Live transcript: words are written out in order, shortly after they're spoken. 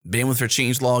Bandwidth for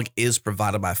changelog is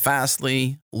provided by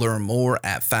Fastly. Learn more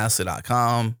at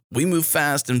fastly.com. We move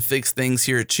fast and fix things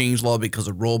here at changelog because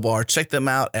of Rollbar. Check them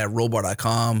out at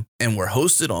rollbar.com. And we're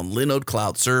hosted on Linode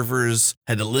Cloud servers.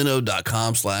 Head to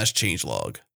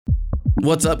linode.com/changelog.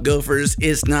 What's up, Gophers?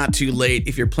 It's not too late.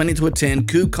 If you're planning to attend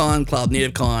KubeCon Cloud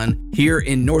Native Con here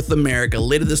in North America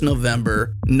later this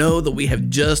November, know that we have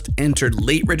just entered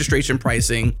late registration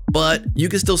pricing, but you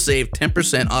can still save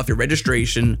 10% off your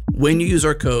registration when you use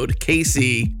our code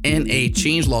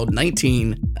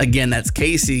KCNA-changelog19. Again, that's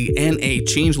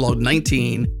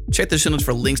KCNA-changelog19. Check the show notes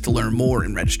for links to learn more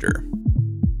and register.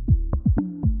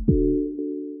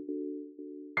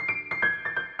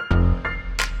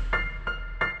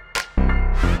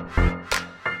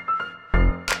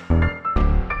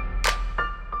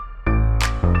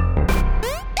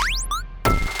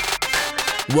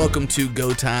 Welcome to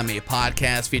Go Time, a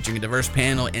podcast featuring a diverse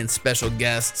panel and special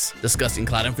guests discussing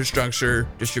cloud infrastructure,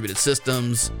 distributed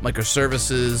systems,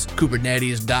 microservices,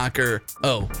 Kubernetes, Docker,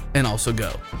 and also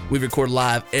Go. We record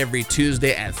live every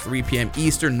Tuesday at 3 p.m.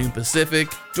 Eastern, noon Pacific.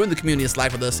 Join the community that's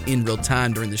live with us in real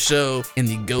time during the show in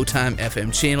the Go Time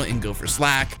FM channel in Gopher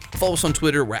Slack. Follow us on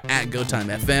Twitter, we're at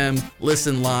GoTimeFM.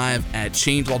 Listen live at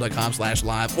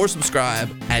changelog.com/live or subscribe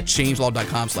at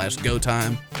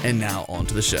changelog.com/GoTime. And now on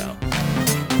to the show.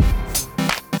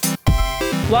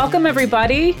 Welcome,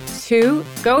 everybody, to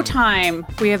Go Time.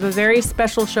 We have a very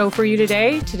special show for you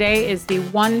today. Today is the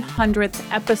 100th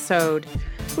episode.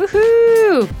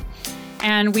 Woohoo!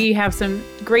 And we have some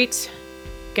great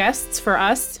guests for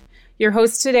us. Your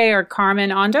hosts today are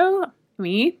Carmen and Jon,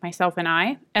 myself and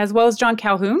I, as well as John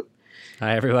Calhoun.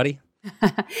 Hi, everybody.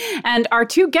 And our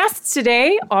two guests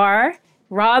today are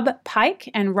Rob Pike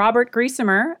and Robert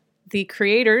Griesemer, the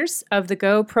creators of the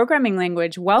Go programming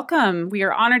language. Welcome. We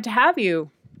are honored to have you.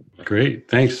 Great.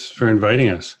 Thanks for inviting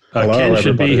us. Hello, Ken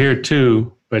should everybody. be here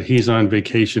too, but he's on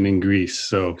vacation in Greece,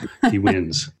 so he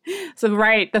wins. So,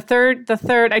 right, the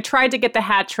third, I tried to get the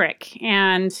hat trick.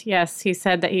 And yes, he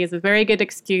said that he has a very good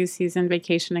excuse. He's in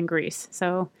vacation in Greece.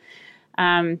 So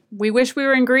we wish we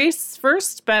were in Greece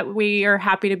first, but we are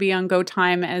happy to be on Go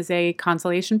Time as a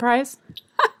consolation prize.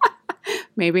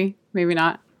 Maybe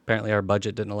not. Apparently our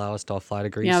budget didn't allow us to all fly to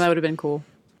Greece. Yeah, that would have been cool.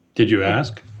 Did you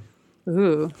ask?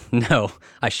 Ooh. No,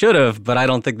 I should have, but I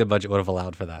don't think the budget would have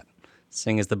allowed for that,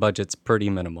 seeing as the budget's pretty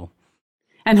minimal.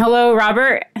 And hello,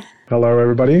 Robert. Hello,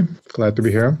 everybody. Glad to be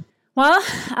here. Well,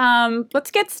 let's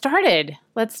get started.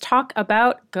 Let's talk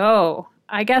about Go.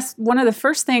 I guess one of the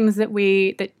first things that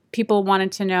people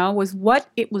wanted to know was what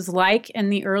it was like in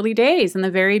the early days, in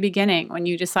the very beginning, when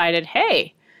you decided,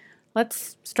 hey,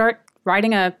 let's start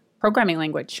writing a programming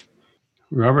language.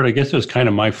 Robert, I guess it was kind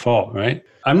of my fault, right?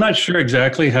 I'm not sure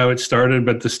exactly how it started,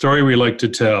 but the story we like to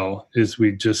tell is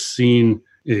we'd just seen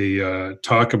a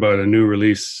talk about a new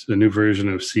release, a new version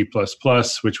of C++,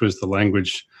 which was the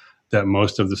language that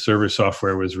most of the server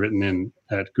software was written in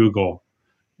at Google.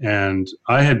 And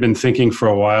I had been thinking for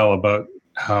a while about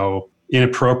how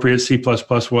inappropriate C++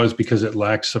 was because it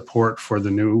lacked support for the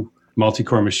new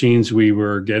multi-core machines we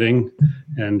were getting,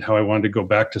 and how I wanted to go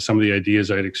back to some of the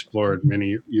ideas I'd explored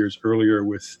many years earlier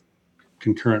with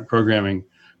concurrent programming.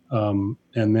 And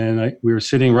then we were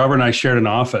sitting, Robert and I shared an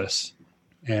office,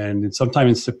 and sometime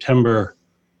in September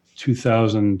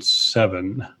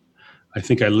 2007, I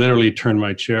think I literally turned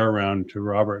my chair around to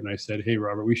Robert and I said, hey,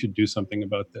 Robert, we should do something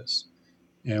about this.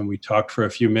 And we talked for a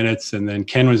few minutes, and then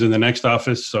Ken was in the next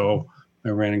office, so I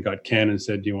ran and got Ken and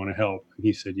said, do you want to help? And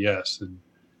he said yes. And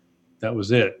that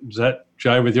was it. Does that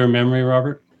jive with your memory,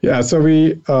 Robert? Yeah, so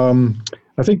we, I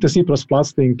think the C++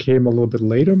 thing came a little bit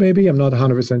later, maybe. I'm not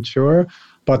 100% sure,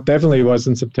 but definitely it was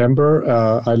in September.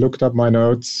 I looked up my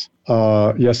notes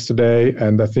yesterday,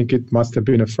 and I think it must have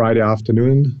been a Friday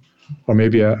afternoon or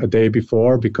maybe a day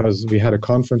before, because we had a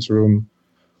conference room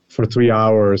for 3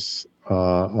 hours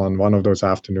on one of those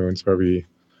afternoons where we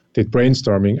did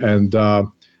brainstorming. And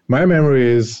my memory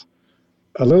is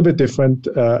a little bit different.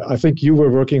 I think you were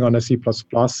working on a C++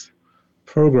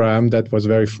 program that was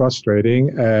very frustrating,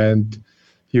 and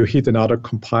you hit another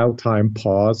compile time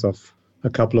pause of a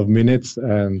couple of minutes.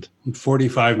 And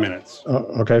 45 minutes.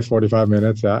 Okay, 45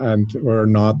 minutes, yeah, and we're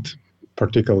not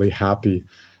particularly happy.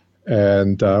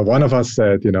 And one of us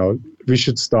said, we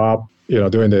should stop,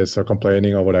 doing this or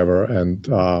complaining or whatever, and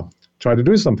try to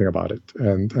do something about it.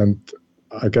 And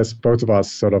I guess both of us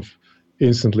sort of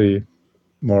instantly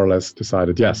more or less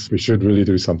decided, yes, we should really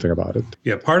do something about it.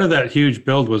 Yeah, part of that huge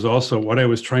build was also what I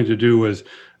was trying to do was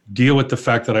deal with the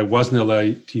fact that I wasn't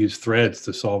allowed to use threads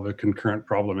to solve a concurrent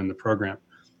problem in the program,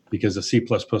 because the C++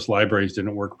 libraries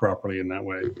didn't work properly in that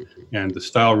way. And the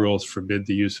style rules forbid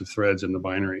the use of threads in the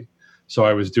binary. So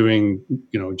I was doing,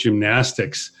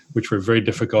 gymnastics, which were very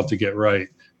difficult to get right,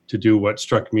 to do what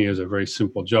struck me as a very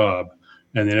simple job.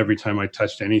 And then every time I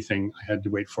touched anything, I had to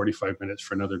wait 45 minutes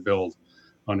for another build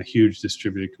on a huge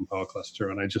distributed compile cluster.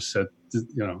 And I just said,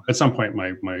 at some point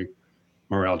my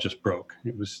morale just broke.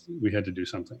 We had to do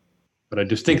something. But I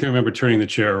distinctly remember turning the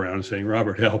chair around and saying,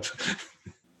 Robert, help.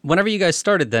 Whenever you guys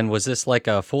started then, was this like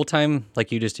a full-time,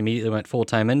 like you just immediately went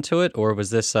full-time into it? Or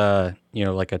was this, like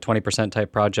a 20%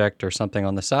 type project or something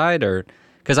on the side? Or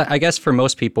because I guess for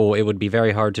most people, it would be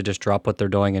very hard to just drop what they're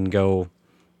doing and go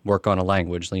work on a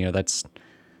language. That's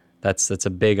a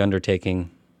big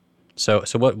undertaking. So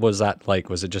what was that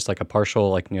like? Was it just like a partial,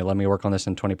 like, let me work on this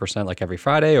in 20% like every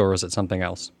Friday, or was it something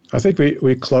else? I think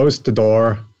we closed the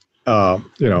door,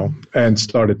 and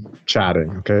started chatting.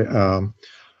 Okay.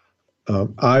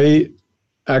 I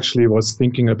actually was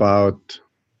thinking about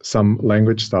some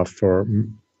language stuff for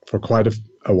quite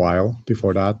a while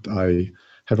before that. I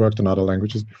had worked on other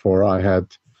languages before. I had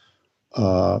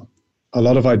a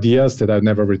lot of ideas that I'd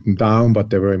never written down,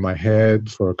 but they were in my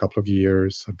head for a couple of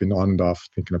years. I've been on and off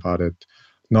thinking about it,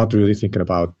 not really thinking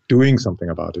about doing something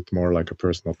about it, more like a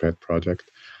personal pet project.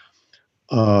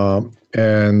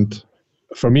 And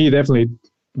for me, definitely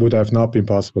would have not been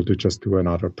possible to just do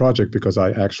another project, because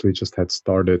I actually just had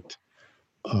started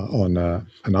on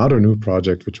another new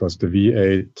project, which was the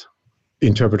V8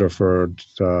 interpreter for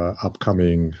the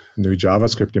upcoming new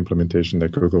JavaScript implementation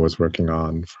that Google was working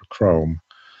on for Chrome.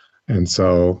 And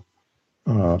so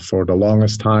for the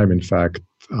longest time, in fact,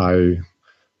 I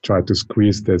tried to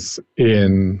squeeze this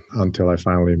in until I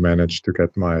finally managed to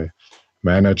get my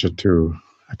manager to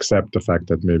accept the fact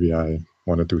that maybe I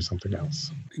want to do something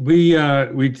else. We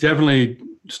definitely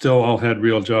still all had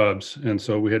real jobs, and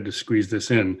so we had to squeeze this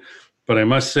in. But I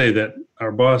must say that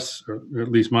our boss, or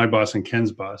at least my boss and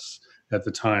Ken's boss at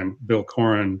the time, Bill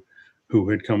Corin, who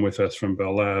had come with us from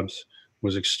Bell Labs,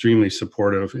 was extremely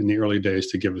supportive in the early days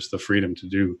to give us the freedom to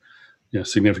do a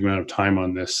significant amount of time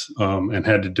on this, and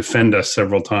had to defend us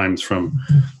several times from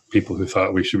people who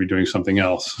thought we should be doing something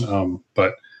else.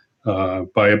 But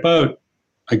by about,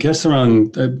 I guess,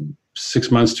 around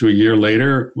 6 months to a year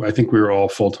later, I think we were all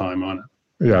full-time on it.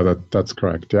 Yeah, that's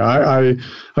correct. Yeah,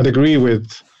 I'd agree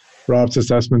with Rob's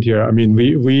assessment here. I mean,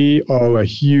 we owe a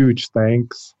huge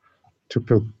thanks to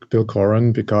Bill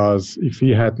Corin, because if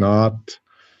he had not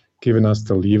given us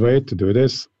the leeway to do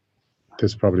this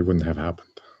probably wouldn't have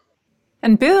happened.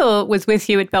 And Bill was with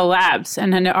you at Bell Labs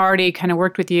and had already kind of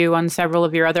worked with you on several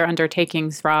of your other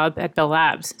undertakings, Rob, at Bell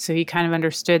Labs. So he kind of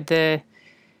understood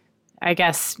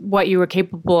what you were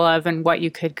capable of and what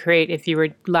you could create if you were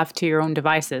left to your own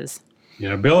devices.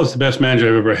 Yeah, Bill is the best manager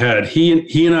I've ever had.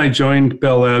 He and I joined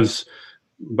Bell Labs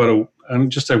about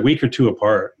just a week or two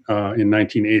apart in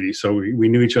 1980. So we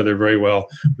knew each other very well.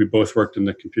 We both worked in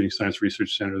the Computing Science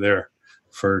Research Center there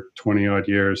for 20 odd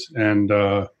years. And,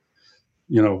 at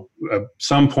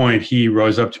some point he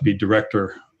rose up to be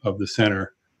director of the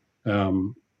center.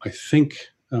 I think,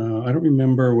 I don't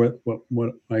remember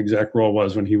what my exact role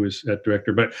was when he was at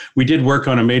director, but we did work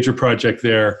on a major project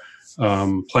there.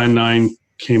 Plan 9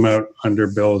 came out under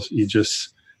Bill's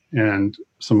aegis, and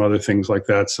some other things like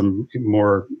that, some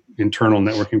more internal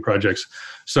networking projects.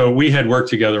 So we had worked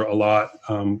together a lot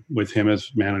with him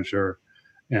as manager,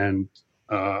 and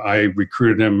I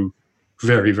recruited him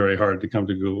very, very hard to come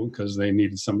to Google because they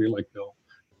needed somebody like Bill.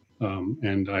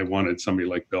 And I wanted somebody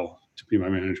like Bill to be my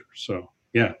manager. So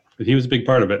yeah, but he was a big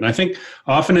part of it. And I think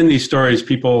often in these stories,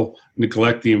 people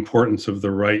neglect the importance of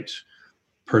the right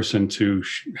person to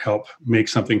help make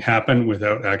something happen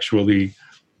without actually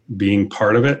being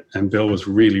part of it. And Bill was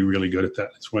really, really good at that.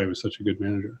 That's why he was such a good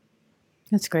manager.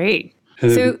 That's great.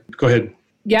 So go ahead.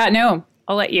 Yeah, no,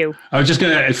 I'll let you. I was just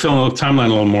going to fill in the timeline a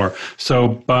little more. So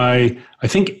by, I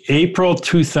think, April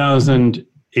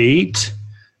 2008,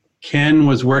 Ken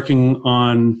was working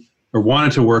on, or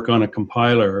wanted to work on, a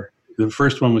compiler. The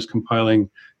first one was compiling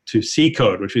to C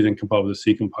code, which we then compiled with a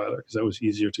C compiler because that was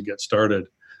easier to get started,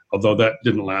 although that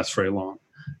didn't last very long.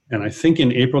 And I think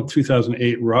in April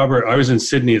 2008, Robert, I was in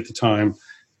Sydney at the time,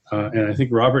 and I think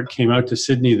Robert came out to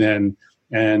Sydney then,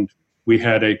 and we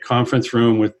had a conference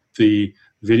room with the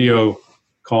video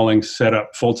calling set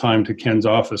up full-time to Ken's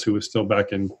office, who was still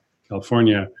back in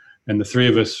California. And the three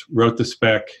of us wrote the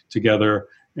spec together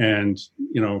and,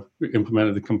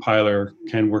 implemented the compiler.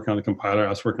 Ken worked on the compiler,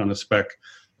 us worked on the spec,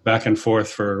 back and forth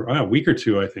for a week or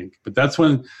two, I think. But that's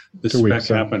when the spec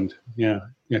happened. Yeah,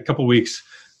 a couple of weeks.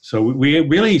 So we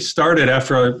really started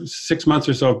after 6 months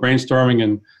or so of brainstorming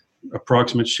and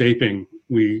approximate shaping.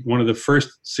 One of the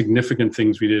first significant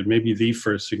things we did, maybe the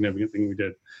first significant thing we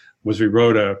did, was we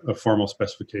wrote a formal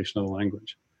specification of the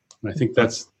language. And I think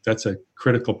that's a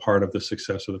critical part of the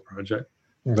success of the project.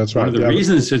 That's right. One of the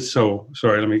reasons it's so,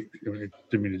 sorry,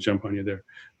 didn't mean to jump on you there.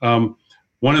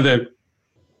 One of the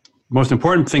most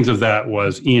important things of that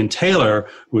was Ian Taylor,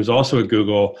 who was also at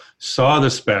Google, saw the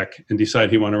spec and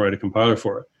decided he wanted to write a compiler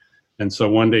for it. And so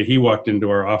one day he walked into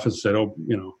our office and said, oh,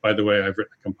 by the way, I've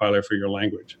written a compiler for your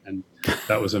language. And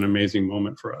that was an amazing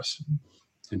moment for us.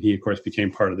 And he, of course,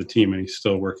 became part of the team, and he's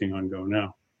still working on Go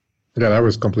now. Yeah, that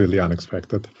was completely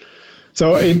unexpected.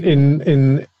 So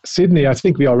in Sydney, I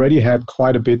think we already had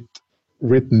quite a bit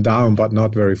written down, but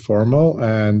not very formal.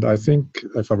 And I think,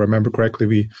 if I remember correctly,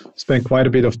 we spent quite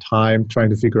a bit of time trying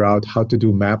to figure out how to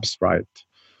do maps right.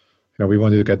 We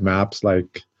wanted to get maps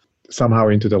like somehow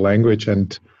into the language,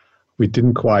 and we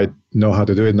didn't quite know how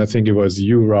to do it. And I think it was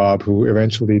you, Rob, who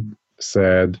eventually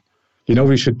said,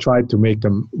 we should try to make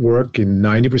them work in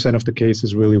 90% of the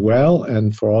cases really well.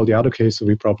 And for all the other cases,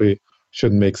 we probably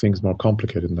shouldn't make things more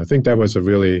complicated. And I think that was a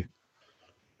really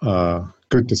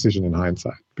good decision in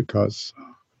hindsight, because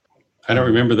I don't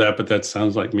remember that, but that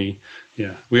sounds like me.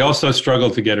 Yeah. We also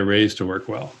struggled to get arrays to work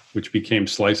well, which became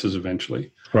slices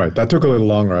eventually. Right. That took a little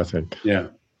longer, I think. Yeah.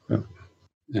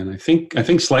 And I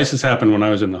think slices happened when I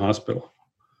was in the hospital,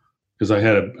 because I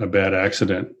had a bad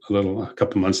accident a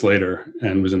couple months later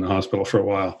and was in the hospital for a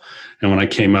while. And when I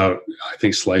came out, I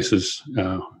think slices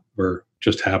were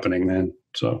just happening then.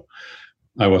 So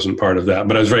I wasn't part of that,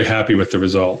 but I was very happy with the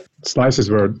result. Slices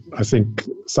were, I think,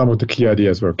 some of the key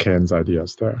ideas were Ken's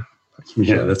ideas there.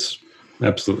 That's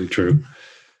absolutely true.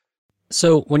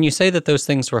 So when you say that those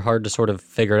things were hard to sort of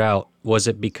figure out, was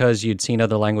it because you'd seen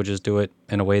other languages do it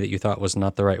in a way that you thought was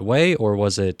not the right way? Or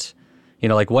was it,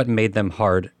 what made them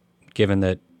hard, given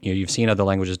that you've seen other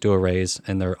languages do arrays,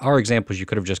 and there are examples you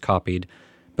could have just copied,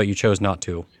 but you chose not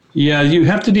to? Yeah, you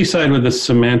have to decide what the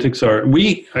semantics are.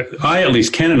 At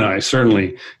least Ken and I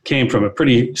certainly came from a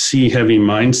pretty C-heavy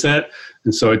mindset.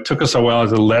 And so it took us a while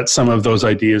to let some of those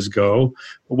ideas go.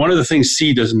 But one of the things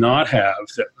C does not have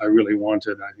that I really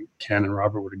wanted, I think Ken and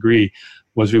Robert would agree,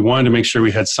 was we wanted to make sure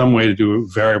we had some way to do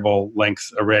variable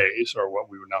length arrays, or what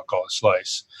we would now call a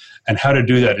slice. And how to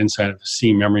do that inside of a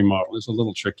C memory model is a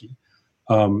little tricky.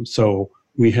 So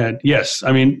we had,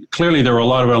 clearly there were a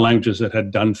lot of our languages that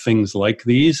had done things like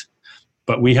these,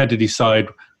 but we had to decide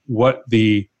what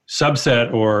the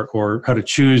subset or how to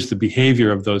choose the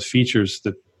behavior of those features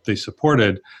that they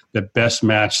supported that best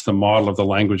matched the model of the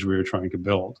language we were trying to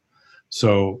build.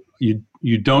 So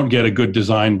you don't get a good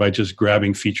design by just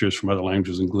grabbing features from other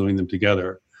languages and gluing them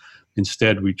together.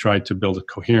 Instead, we tried to build a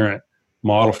coherent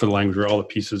model for the language where all the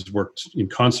pieces worked in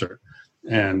concert.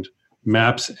 And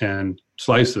maps and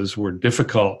slices were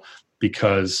difficult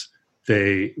because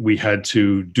we had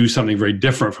to do something very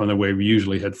different from the way we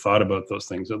usually had thought about those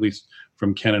things, at least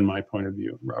from Ken and my point of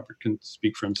view. Robert can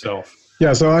speak for himself.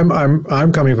 Yeah, so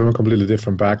I'm coming from a completely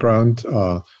different background.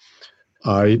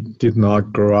 I did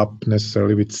not grow up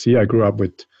necessarily with C. I grew up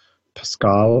with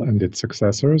Pascal and its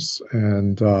successors.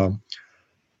 And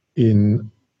in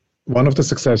one of the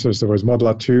successors, there was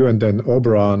Modular 2 and then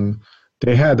Oberon.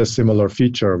 They had a similar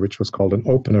feature, which was called an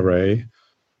open array,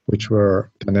 which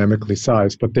were dynamically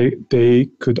sized, but they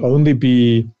could only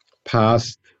be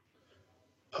passed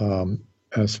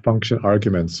as function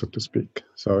arguments, so to speak.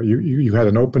 So you had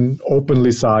an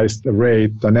openly sized array,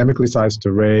 dynamically sized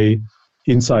array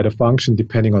inside a function,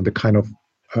 depending on the kind of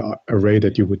array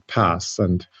that you would pass.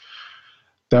 And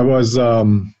that was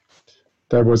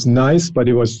nice, but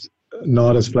it was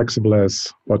not as flexible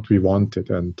as what we wanted.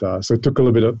 And so it took a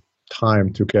little bit of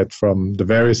time to get from the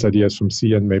various ideas from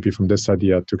C and maybe from this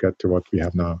idea to get to what we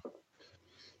have now.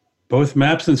 Both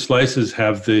maps and slices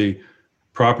have the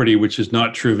property, which is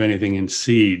not true of anything in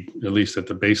C, at least at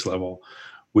the base level,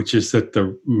 which is that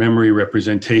the memory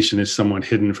representation is somewhat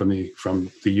hidden from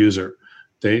the user.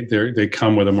 They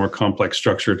come with a more complex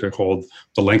structure to hold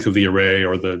the length of the array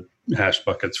or the hash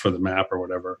buckets for the map or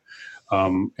whatever.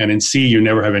 And in C, you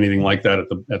never have anything like that at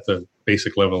the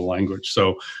basic level of the language.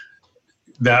 So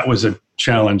that was a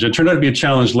challenge. It turned out to be a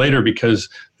challenge later because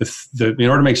in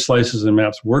order to make slices and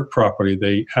maps work properly,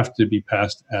 they have to be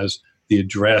passed as the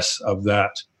address of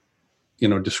that,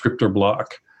 descriptor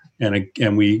block.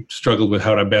 And we struggled with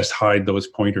how to best hide those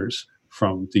pointers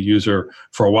from the user.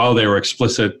 For a while they were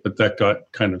explicit, but that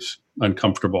got kind of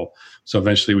uncomfortable. So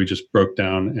eventually we just broke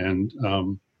down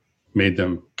and made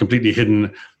them completely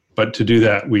hidden. But to do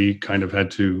that, we kind of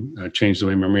had to change the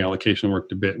way memory allocation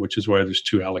worked a bit, which is why there's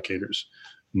two allocators,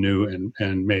 new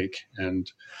and make. And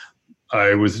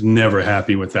I was never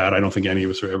happy with that. I don't think any of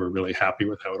us were ever really happy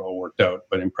with how it all worked out.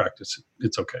 But in practice,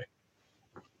 it's okay.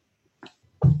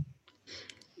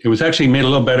 It was actually made a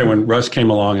little better when Russ came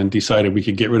along and decided we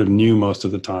could get rid of new most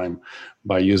of the time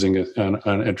by using an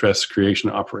address creation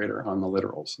operator on the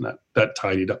literals, and that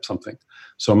tidied up something.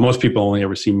 So most people only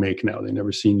ever see make now; they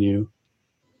never see new.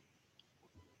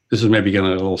 This is maybe getting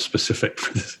a little specific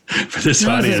for this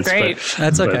audience. This is great. But,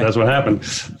 That's okay. But that's what happened.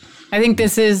 I think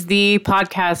this is the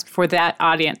podcast for that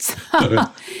audience.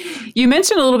 You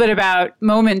mentioned a little bit about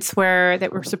moments that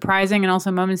were surprising and also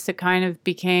moments that kind of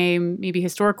became maybe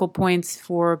historical points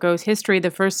for Go's history. The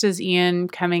first is Ian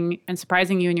coming and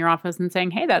surprising you in your office and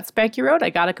saying, hey, that spec you wrote, I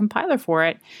got a compiler for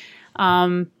it.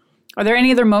 Are there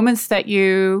any other moments that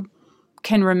you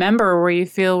can remember where you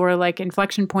feel were like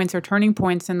inflection points or turning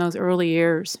points in those early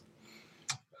years?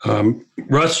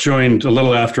 Russ joined a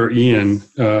little after Ian.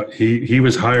 He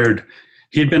was hired.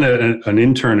 He'd been an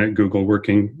intern at Google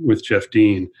working with Jeff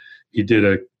Dean. He did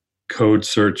a code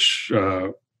search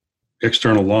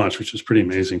external launch, which was pretty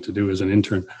amazing to do as an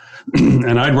intern.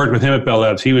 And I'd worked with him at Bell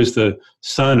Labs. He was the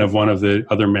son of one of the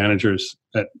other managers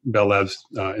at Bell Labs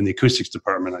in the acoustics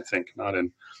department, I think,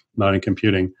 not in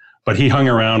computing. But he hung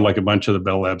around like a bunch of the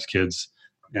Bell Labs kids.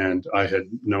 And I had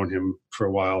known him for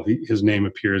a while. His name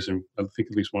appears in, I think,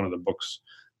 at least one of the books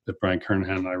that Brian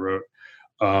Kernhan and I wrote.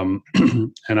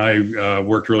 And I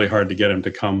worked really hard to get him to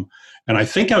come. And I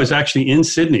think I was actually in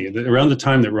Sydney. Around the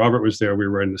time that Robert was there, we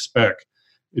were in the spec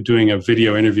doing a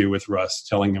video interview with Russ,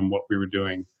 telling him what we were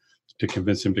doing to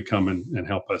convince him to come and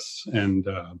help us. And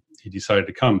he decided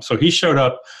to come. So he showed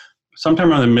up sometime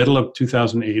around the middle of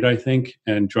 2008, I think,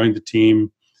 and joined the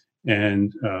team.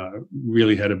 And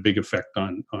really had a big effect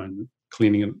on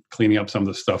cleaning up some of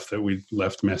the stuff that we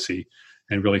left messy,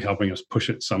 and really helping us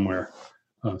push it somewhere.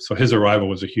 So his arrival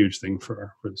was a huge thing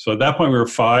so at that point we were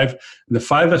 5, and the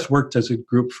 5 of us worked as a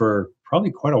group for probably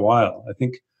quite a while. I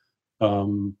think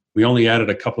we only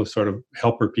added a couple of sort of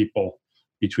helper people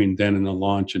between then and the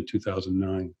launch in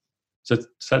 2009. Does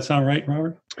that sound right,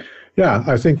 Robert? Yeah,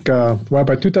 I think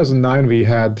by 2009 we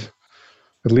had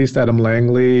at least Adam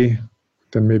Langley,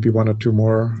 then maybe one or two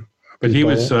more. But he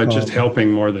was just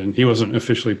helping more than, he wasn't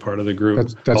officially part of the group,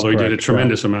 that's although he did a correct,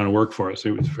 tremendous amount of work for us.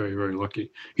 He was very, very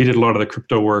lucky. He did a lot of the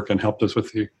crypto work and helped us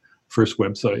with the first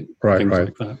website, things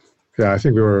like that. Yeah, I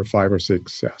think we were 5 or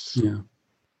 6, yes. Yeah.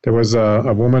 There was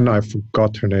a woman, I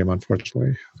forgot her name,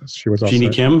 unfortunately. She was also... Jeannie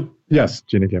Kim? Yes,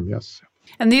 Jeannie Kim, yes.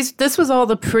 And this was all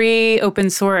the pre-open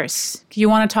source. Do you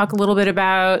want to talk a little bit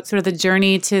about sort of the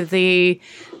journey to the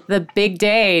big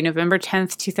day, November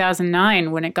 10th,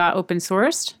 2009, when it got open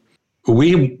sourced?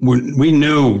 We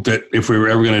knew that if we were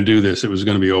ever going to do this, it was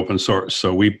going to be open source.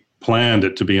 So we planned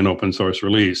it to be an open source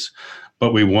release,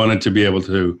 but we wanted to be able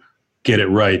to get it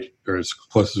right, or as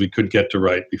close as we could get to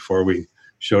right, before we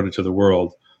showed it to the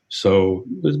world. So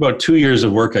it was about 2 years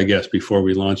of work, I guess, before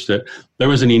we launched it. There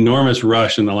was an enormous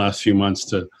rush in the last few months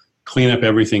to clean up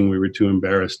everything we were too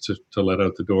embarrassed to let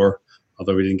out the door,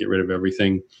 although we didn't get rid of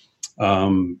everything.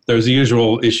 There's the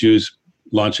usual issues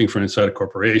launching for inside a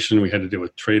corporation. We had to deal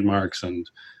with trademarks and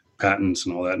patents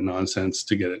and all that nonsense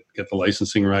to get the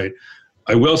licensing right.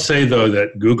 I will say, though,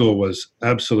 that Google was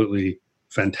absolutely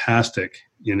fantastic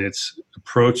in its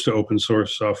approach to open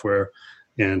source software,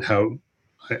 and how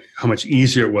much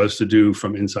easier it was to do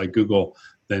from inside Google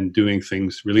than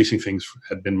releasing things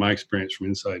had been my experience from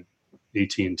inside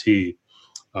AT&T.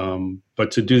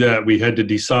 But to do that, we had to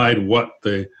decide what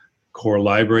the core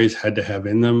libraries had to have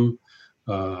in them.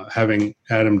 Having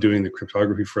Adam doing the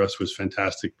cryptography for us was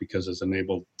fantastic, because it's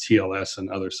enabled TLS and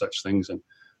other such things. And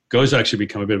Go's actually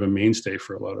become a bit of a mainstay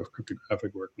for a lot of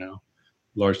cryptographic work now,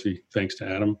 largely thanks to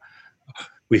Adam.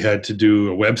 We had to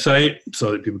do a website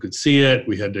so that people could see it.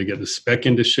 We had to get the spec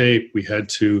into shape. We had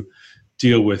to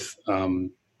deal with, the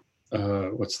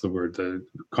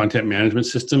content management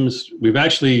systems. We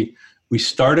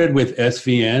started with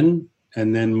SVN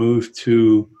and then moved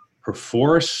to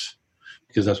Perforce,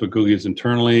 because that's what Google used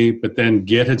internally. But then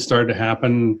Git had started to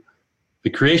happen. The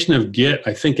creation of Git,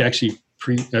 I think,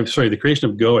 the creation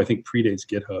of Go, I think, predates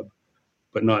GitHub,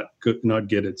 but not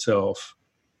Git itself.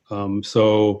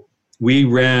 So we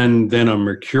ran then on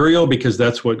Mercurial, because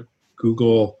that's what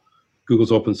Google's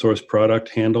open source product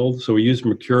handled. So we used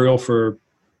Mercurial for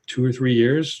 2 or 3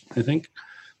 years, I think,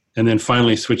 and then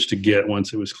finally switched to Git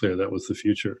once it was clear that was the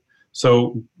future.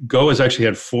 So Go has actually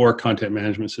had 4 content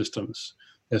management systems: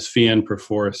 SVN,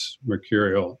 Perforce,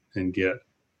 Mercurial, and Git.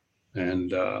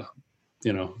 And,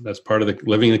 that's part of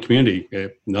living in the community.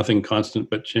 Nothing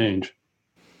constant but change.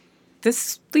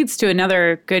 This leads to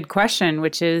another good question,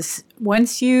 which is,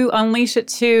 once you unleash it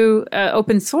to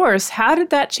open source, how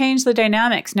did that change the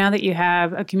dynamics now that you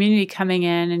have a community coming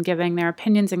in and giving their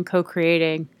opinions and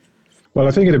co-creating? Well,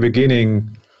 I think in the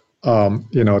beginning,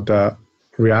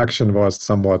 reaction was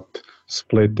somewhat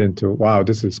split into, wow,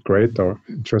 this is great or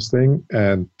interesting,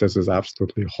 and this is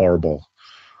absolutely horrible.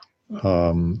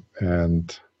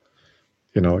 And,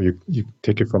 you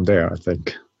take it from there, I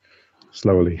think,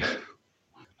 slowly.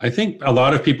 I think a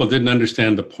lot of people didn't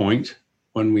understand the point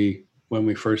when we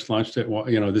first launched it. Well,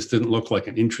 this didn't look like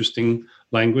an interesting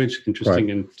language, interesting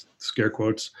in scare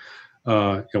quotes.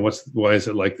 Why is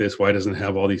it like this? Why doesn't it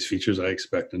have all these features I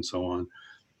expect, and so on?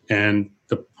 And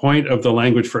the point of the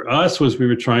language for us was we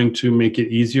were trying to make it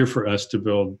easier for us to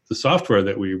build the software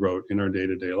that we wrote in our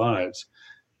day-to-day lives.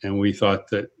 And we thought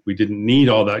that we didn't need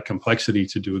all that complexity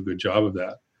to do a good job of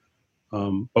that.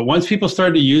 But once people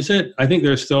started to use it, I think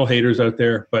there's still haters out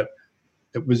there, but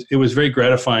it was very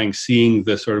gratifying seeing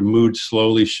the sort of mood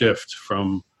slowly shift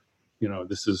from,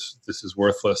 this is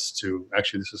worthless to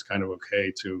actually this is kind of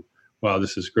okay to, wow,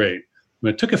 this is great. But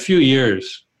it took a few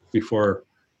years before,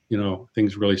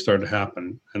 things really started to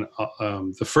happen. And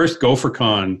the first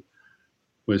GopherCon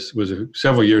was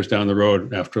several years down the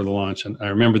road after the launch. And I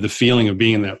remember the feeling of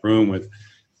being in that room with,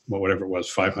 whatever it was,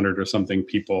 500 or something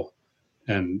people,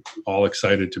 and all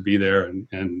excited to be there. And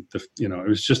it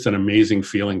was just an amazing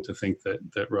feeling to think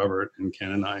that Robert and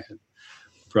Ken and I had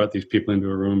brought these people into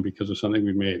a room because of something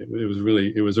we made.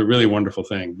 It was a really wonderful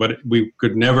thing, but we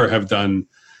could never have done,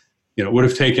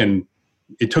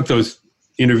 it took those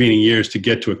intervening years to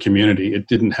get to a community. It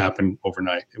didn't happen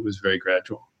overnight. It was very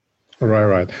gradual.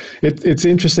 Right. It's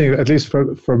interesting, at least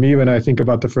for me, when I think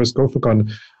about the first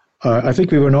GopherCon, I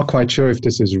think we were not quite sure if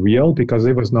this is real because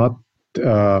it was not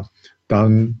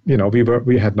done.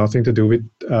 We had nothing to do with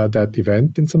that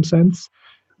event in some sense.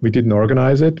 We didn't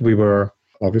organize it. We were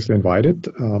obviously invited,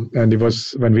 and it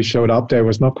was when we showed up there, it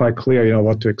was not quite clear,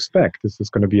 what to expect. Is this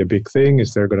going to be a big thing?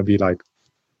 Is there going to be like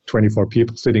 24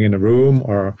 people sitting in a room,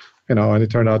 or and it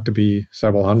turned out to be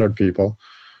several hundred people.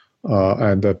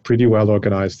 And a pretty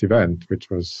well-organized event, which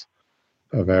was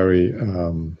a very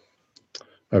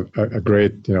a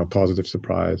great, positive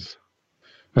surprise.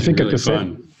 I think really at the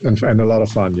fun. Same, and a lot of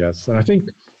fun, yes. And I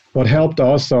think what helped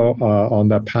also on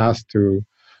that path to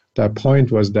that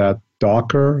point was that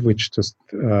Docker, which just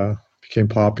became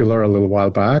popular a little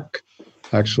while back,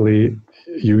 actually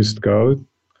used Go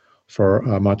for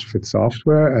much of its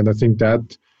software, and I think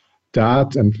that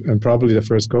and probably the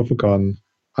first GopherCon,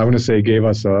 I want to say, gave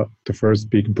us the first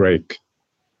big break.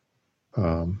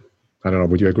 I don't know.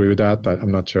 Would you agree with that?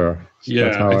 I'm not sure. Yeah,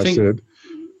 that's how I think see it.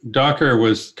 Docker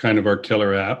was kind of our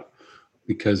killer app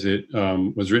because it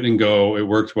was written in Go. It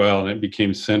worked well, and it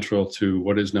became central to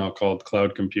what is now called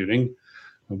cloud computing,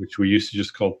 which we used to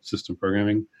just call system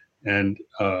programming, and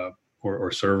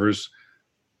or servers.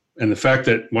 And the fact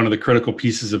that one of the critical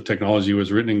pieces of technology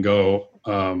was written in Go,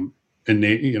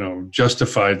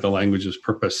 justified the language's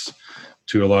purpose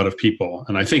to a lot of people.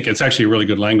 And I think it's actually a really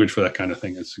good language for that kind of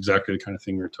thing. It's exactly the kind of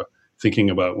thing we were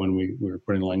thinking about when we were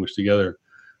putting the language together,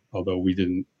 although we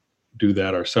didn't do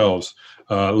that ourselves.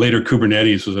 Later,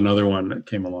 Kubernetes was another one that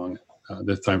came along,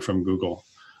 this time from Google.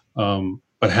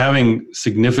 But having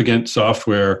significant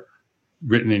software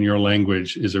written in your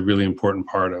language is a really important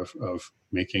part of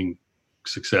making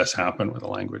success happen with a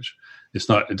language. It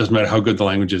doesn't matter how good the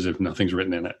language is if nothing's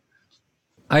written in it.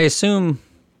 I assume,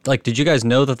 did you guys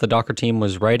know that the Docker team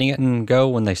was writing it in Go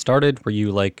when they started? Were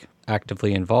you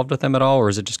actively involved with them at all, or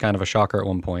is it just kind of a shocker at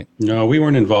one point? No, we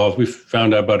weren't involved. We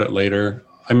found out about it later.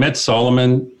 I met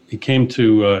Solomon. He came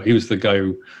to, he was the guy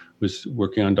who was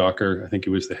working on Docker. I think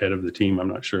he was the head of the team. I'm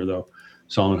not sure though.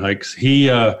 Solomon Hikes. He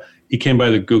came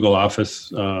by the Google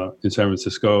office in San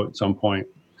Francisco at some point,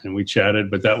 and we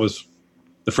chatted, but that was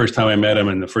the first time I met him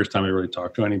and the first time I really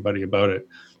talked to anybody about it.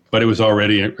 But it was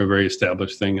already a very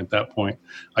established thing at that point.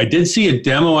 I did see a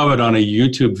demo of it on a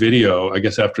YouTube video, I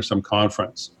guess after some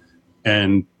conference,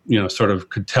 and sort of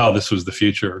could tell this was the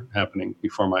future happening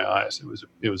before my eyes. It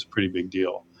was a pretty big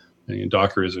deal. And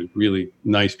Docker is a really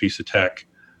nice piece of tech.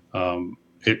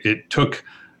 It took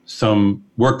some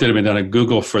work that had been done at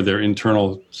Google for their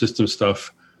internal system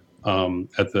stuff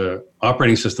at the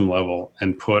operating system level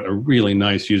and put a really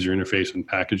nice user interface and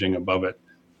packaging above it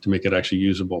to make it actually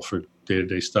usable for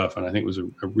day-to-day stuff. And I think it was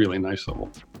a really nice little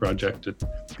project. It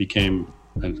became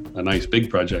a nice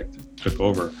big project that took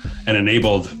over and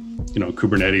enabled,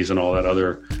 Kubernetes and all that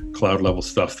other cloud level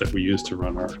stuff that we use to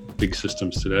run our big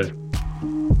systems today.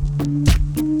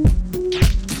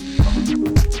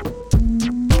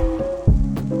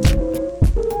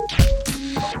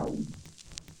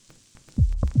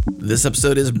 This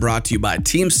episode is brought to you by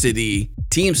TeamCity.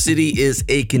 TeamCity is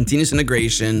a continuous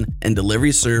integration and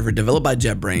delivery server developed by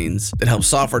JetBrains that helps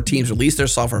software teams release their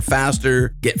software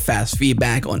faster, get fast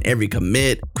feedback on every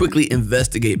commit, quickly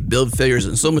investigate build failures,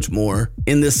 and so much more.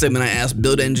 In this segment, I asked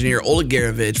build engineer Oleg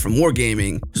Garevich from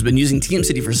Wargaming, who's been using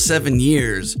TeamCity for 7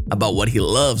 years, about what he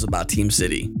loves about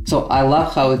TeamCity. So I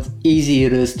love how easy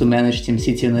it is to manage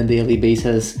TeamCity on a daily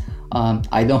basis.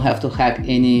 I don't have to hack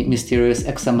any mysterious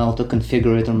XML to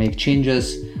configure it or make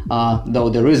changes. Though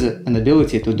there is an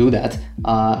ability to do that,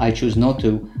 I choose not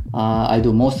to. I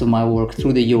do most of my work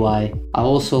through the UI. I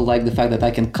also like the fact that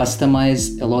I can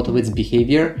customize a lot of its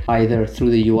behavior, either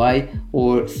through the UI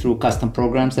or through custom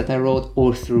programs that I wrote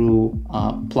or through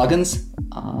plugins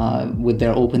with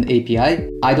their open API.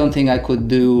 I don't think I could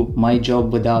do my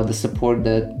job without the support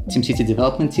that TeamCity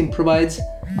development team provides.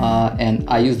 And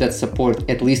I use that support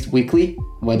at least weekly,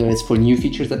 whether it's for new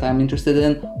features that I'm interested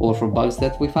in or for bugs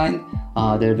that we find.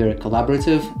 They're very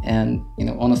collaborative, and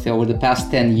honestly, over the past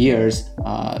 10 years,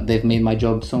 they've made my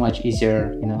job so much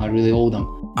easier. I really owe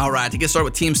them. All right, to get started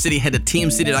with TeamCity, head to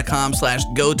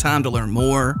teamcity.com/GoTime to learn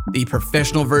more. The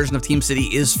professional version of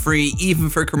TeamCity is free, even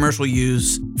for commercial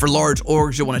use. For large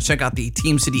orgs, you'll want to check out the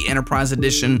TeamCity Enterprise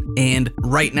Edition. And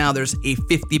right now, there's a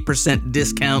 50%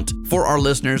 discount for our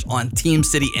listeners on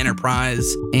TeamCity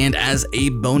Enterprise. And as a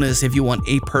bonus, if you want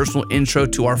a personal intro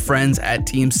to our friends at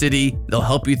TeamCity, they'll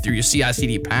help you through your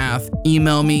CI/CD path.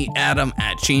 Email me,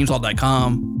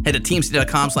 adam@changelog.com. Head to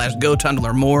teamcity.com/GoTime to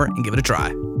learn more and give it a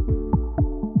try.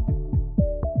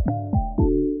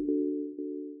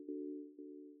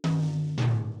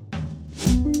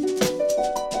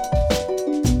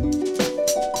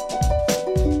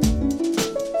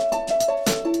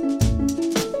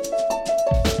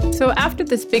 So after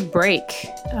this big break,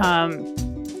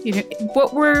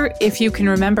 what were, if you can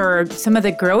remember, some of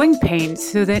the growing pains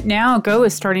so that now Go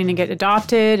is starting to get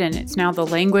adopted and it's now the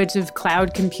language of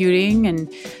cloud computing? And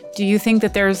do you think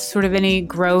that there's sort of any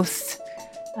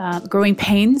growing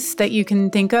pains that you can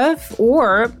think of?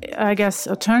 Or, I guess,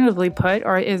 alternatively put,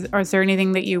 is there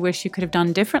anything that you wish you could have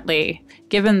done differently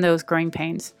given those growing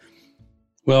pains?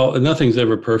 Well, nothing's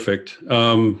ever perfect.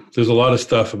 There's a lot of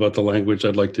stuff about the language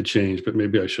I'd like to change, but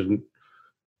maybe I shouldn't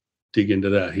dig into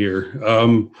that here.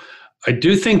 I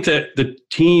do think that the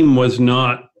team was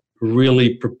not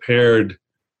really prepared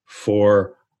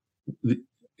for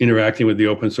interacting with the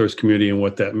open source community and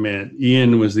what that meant.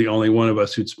 Ian was the only one of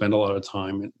us who'd spent a lot of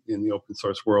time in the open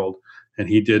source world, and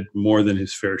he did more than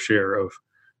his fair share of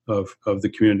the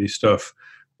community stuff.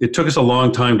 It took us a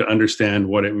long time to understand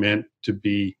what it meant to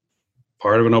be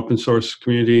part of an open source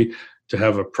community, to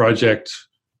have a project,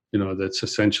 that's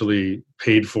essentially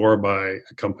paid for by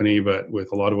a company, but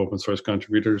with a lot of open source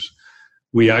contributors.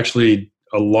 A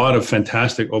lot of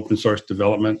fantastic open source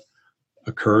development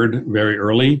occurred very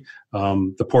early.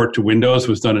 The port to Windows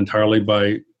was done entirely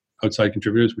by outside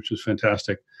contributors, which was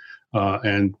fantastic.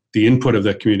 And the input of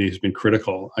that community has been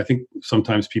critical. I think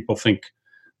sometimes people think,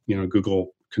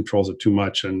 Google controls it too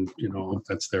much, and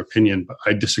that's their opinion, but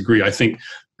I disagree. I think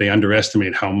they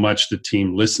underestimate how much the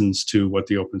team listens to what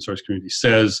the open source community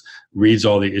says, reads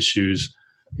all the issues,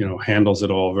 handles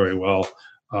it all very well.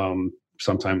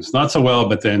 Sometimes not so well,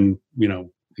 but then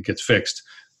it gets fixed.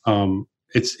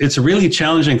 It's a really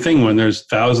challenging thing when there's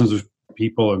thousands of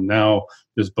people, and now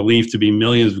there's believed to be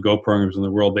millions of Go programmers in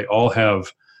the world. They all have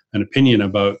an opinion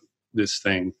about this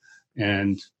thing,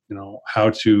 and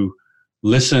how to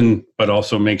listen, but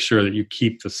also make sure that you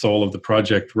keep the soul of the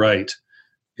project right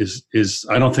is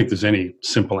I don't think there's any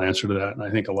simple answer to that. And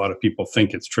I think a lot of people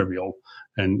think it's trivial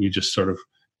and you just sort of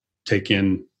take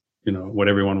in, what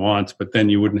everyone wants, but then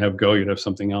you wouldn't have Go, you'd have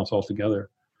something else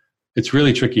altogether. It's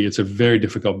really tricky. It's a very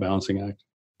difficult balancing act.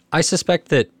 I suspect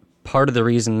that part of the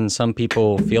reason some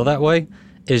people feel that way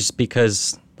is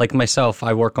because, like myself,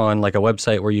 I work on like a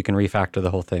website where you can refactor the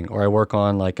whole thing, or I work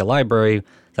on like a library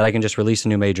that I can just release a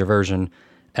new major version.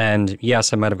 And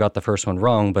yes, I might have got the first one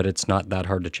wrong, but it's not that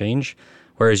hard to change.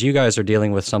 Whereas you guys are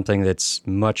dealing with something that's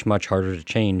much, much harder to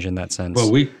change in that sense. Well,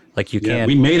 we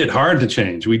made it hard to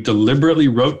change. We deliberately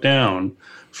wrote down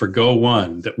for Go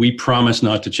 1 that we promised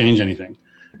not to change anything.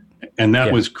 And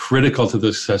that was critical to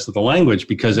the success of the language,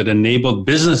 because it enabled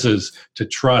businesses to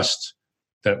trust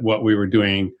that what we were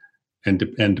doing and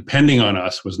depending on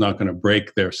us was not going to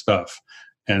break their stuff.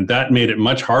 And that made it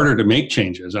much harder to make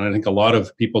changes. And I think a lot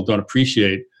of people don't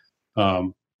appreciate how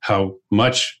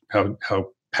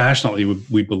passionately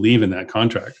we believe in that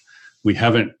contract. We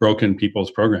haven't broken people's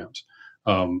programs,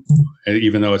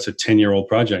 even though it's a 10-year-old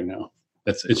project now.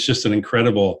 It's just an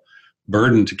incredible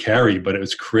burden to carry, but it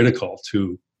was critical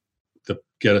to to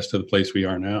get us to the place we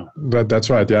are now. But that's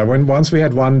right. Yeah. Once we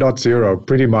had 1.0,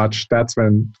 pretty much that's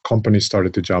when companies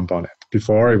started to jump on it.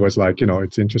 Before it was like,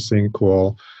 it's interesting,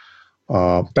 cool.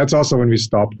 That's also when we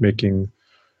stopped making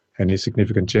any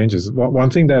significant changes. One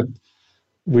thing that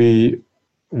we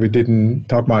didn't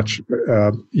talk much,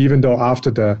 even though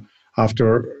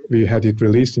after we had it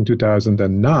released in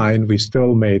 2009, we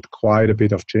still made quite a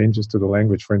bit of changes to the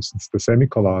language. For instance, the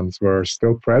semicolons were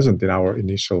still present in our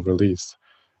initial release,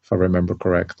 if I remember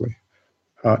correctly.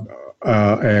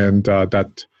 And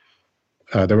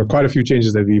there were quite a few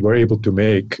changes that we were able to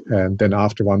make. And then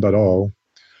after 1.0,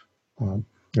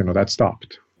 that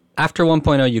stopped. After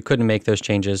 1.0, you couldn't make those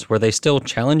changes. Were they still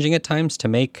challenging at times to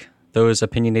make those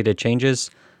opinionated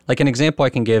changes? Like an example I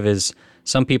can give is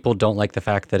some people don't like the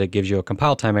fact that it gives you a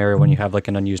compile time error when you have like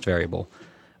an unused variable.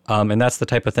 And that's the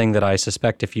type of thing that I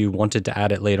suspect if you wanted to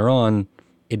add it later on,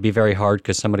 it'd be very hard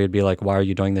because somebody would be like, why are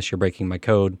you doing this? You're breaking my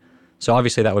code. So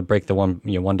obviously that would break the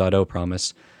 1.0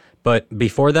 promise. But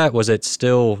before that, was it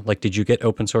still like, did you get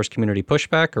open source community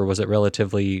pushback or was it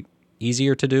relatively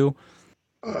easier to do?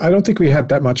 I don't think we had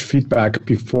that much feedback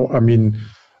before. I mean,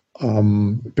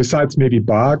 besides maybe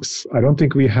bugs, I don't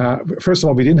think we have. First of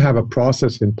all, we didn't have a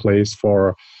process in place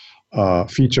for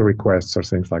feature requests or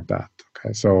things like that.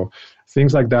 Okay, so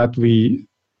things like that we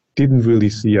didn't really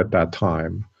see at that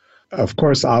time. Of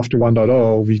course, after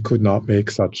 1.0, we could not make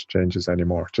such changes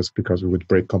anymore, just because we would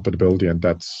break compatibility, and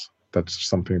that's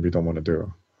something we don't want to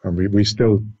do, and we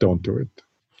still don't do it.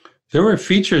 There were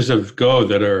features of Go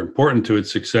that are important to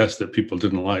its success that people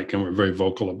didn't like and were very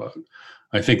vocal about.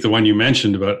 I think the one you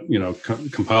mentioned about,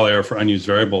 compile error for unused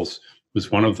variables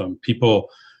was one of them. People,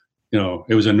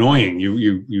 it was annoying.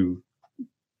 You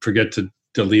forget to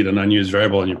delete an unused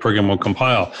variable and your program won't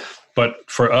compile. But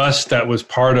for us, that was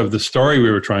part of the story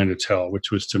we were trying to tell,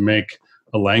 which was to make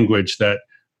a language that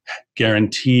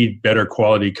guaranteed better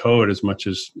quality code as much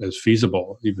as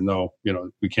feasible, even though,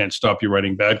 we can't stop you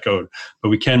writing bad code, but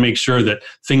we can make sure that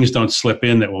things don't slip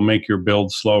in that will make your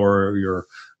build slower, or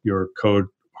your code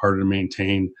harder to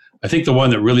maintain. I think the one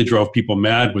that really drove people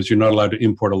mad was you're not allowed to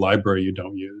import a library you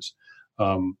don't use.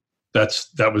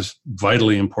 That was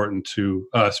vitally important to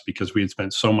us because we had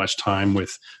spent so much time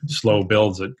with slow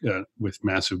builds with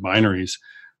massive binaries,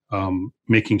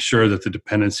 making sure that the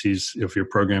dependencies of your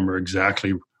program are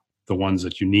exactly the ones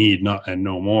that you need, and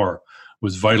no more,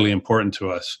 was vitally important to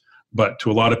us. But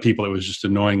to a lot of people, it was just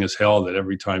annoying as hell that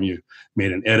every time you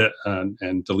made an edit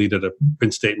and deleted a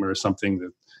print statement or something,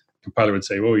 the compiler would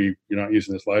say, "Oh, you're not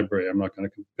using this library. I'm not going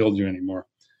to build you anymore."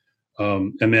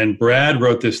 And then Brad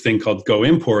wrote this thing called Go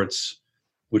Imports,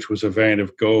 which was a variant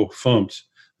of Go Fumpt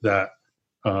that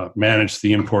managed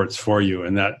the imports for you,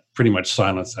 and that pretty much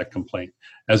silenced that complaint.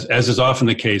 As is often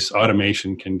the case,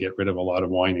 automation can get rid of a lot of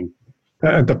whining.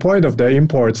 And the point of the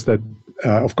imports that,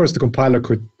 of course, the compiler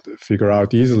could figure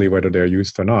out easily whether they're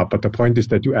used or not, but the point is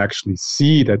that you actually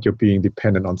see that you're being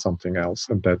dependent on something else,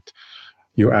 and that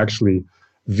you actually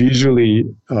visually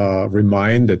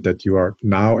reminded that you are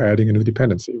now adding a new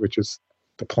dependency, which is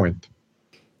the point.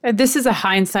 This is a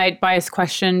hindsight bias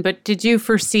question, but did you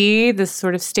foresee this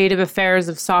sort of state of affairs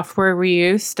of software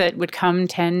reuse that would come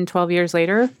 10, 12 years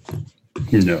later?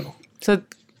 No.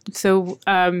 So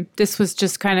this was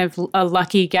just kind of a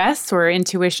lucky guess or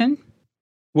intuition?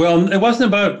 Well, it wasn't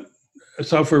about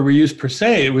software reuse per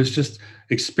se. It was just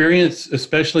experience,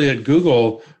 especially at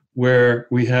Google, where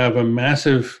we have a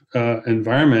massive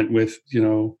environment with,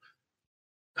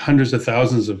 hundreds of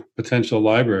thousands of potential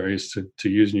libraries to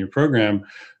use in your program.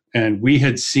 And we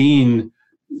had seen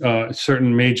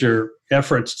certain major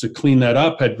efforts to clean that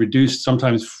up had reduced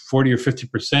sometimes 40 or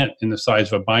 50% in the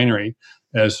size of a binary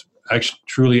as actually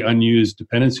truly unused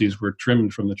dependencies were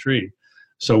trimmed from the tree.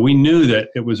 So we knew that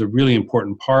it was a really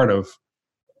important part of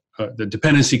the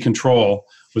dependency control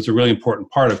was a really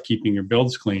important part of keeping your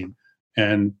builds clean.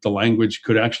 And the language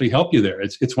could actually help you there.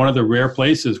 It's one of the rare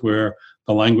places where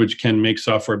the language can make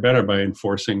software better by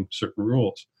enforcing certain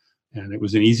rules. And it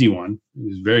was an easy one. It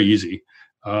was very easy.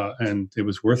 And it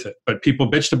was worth it. But people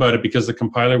bitched about it because the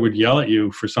compiler would yell at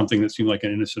you for something that seemed like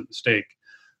an innocent mistake.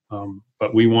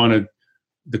 But we wanted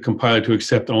the compiler to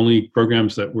accept only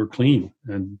programs that were clean.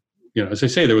 And, as I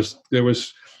say, there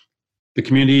was the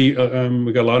community,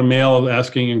 we got a lot of mail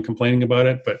asking and complaining about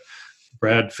it, but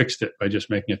Brad fixed it by just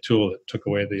making a tool that took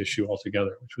away the issue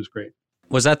altogether, which was great.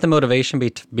 Was that the motivation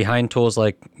behind tools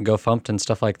like Go Fumpt and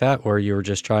stuff like that, or you were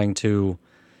just trying to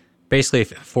basically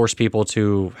force people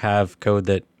to have code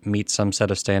that meets some set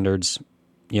of standards,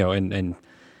 and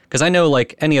because I know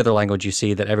like any other language you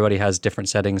see that everybody has different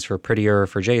settings for prettier,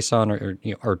 for JSON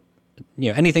or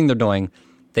anything they're doing,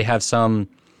 they have some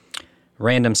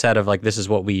random set of like, this is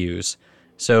what we use.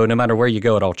 So no matter where you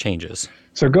go, it all changes.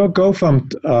 So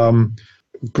GoFund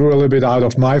grew a little bit out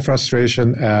of my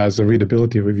frustration as a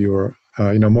readability reviewer.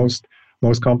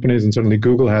 Most companies, and certainly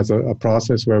Google has a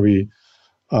process where we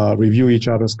review each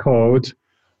other's code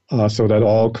so that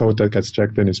all code that gets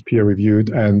checked in is peer reviewed.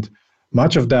 And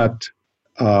much of that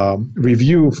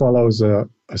review follows a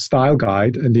style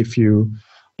guide. And if you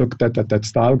look at that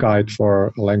style guide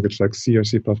for a language like C or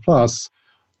C++,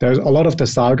 there's a lot of the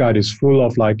style guide is full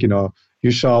of like,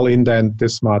 you shall indent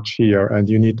this much here, and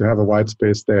you need to have a white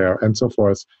space there, and so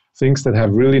forth. Things that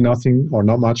have really nothing or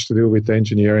not much to do with the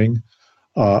engineering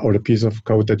or the piece of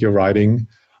code that you're writing,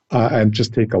 and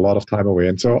just take a lot of time away.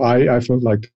 And so I felt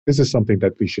like this is something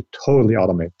that we should totally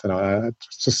automate. And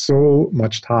it's just so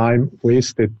much time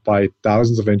wasted by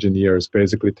thousands of engineers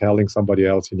basically telling somebody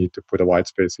else you need to put a white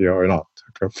space here or not,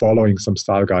 following some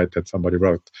style guide that somebody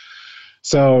wrote.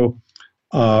 So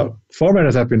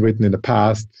formatters have been written in the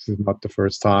past. This is not the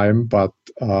first time, but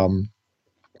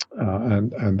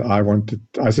and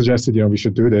I suggested, we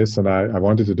should do this, and I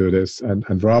wanted to do this,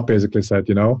 and Rob basically said,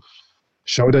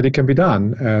 show that it can be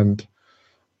done, and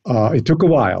it took a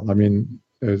while. I mean,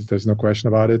 there's no question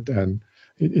about it, and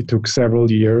it took several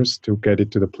years to get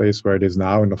it to the place where it is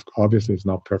now, and obviously it's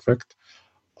not perfect,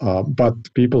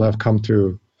 but people have come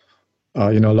to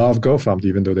love GoFund,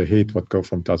 even though they hate what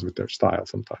GoFund does with their style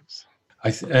sometimes.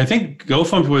 I think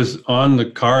GoFund was on the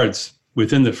cards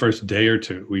within the first day or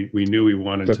two. We knew we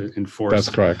wanted to enforce. That's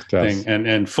correct. Yes.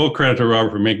 And full credit to Robert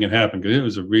for making it happen, because it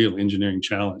was a real engineering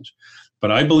challenge.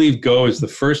 But I believe Go is the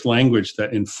first language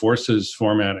that enforces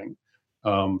formatting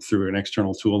through an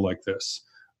external tool like this.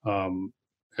 And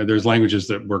there's languages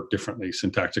that work differently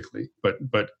syntactically,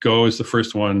 but Go is the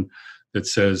first one that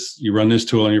says you run this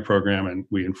tool in your program and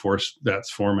we enforce that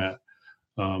format.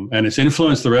 And it's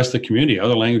influenced the rest of the community.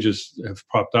 Other languages have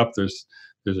popped up.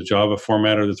 There's a Java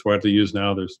formatter that's widely used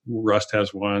now. There's Rust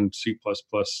has one, C++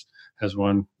 has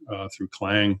one through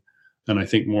Clang. And I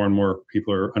think more and more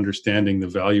people are understanding the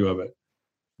value of it.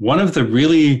 One of the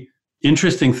really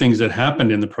interesting things that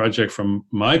happened in the project from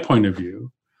my point of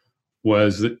view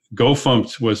was that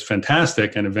GoFund was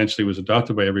fantastic and eventually was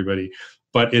adopted by everybody,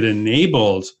 but it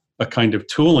enabled a kind of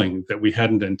tooling that we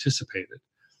hadn't anticipated.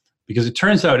 Because it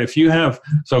turns out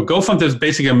so GoFund is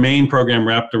basically a main program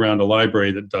wrapped around a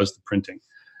library that does the printing.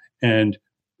 And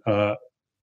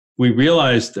we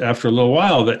realized after a little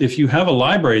while that if you have a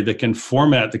library that can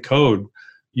format the code,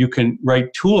 you can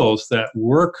write tools that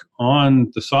work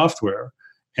on the software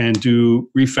and do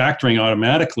refactoring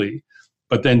automatically,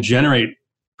 but then generate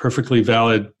perfectly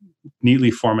valid, neatly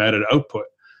formatted output.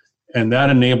 And that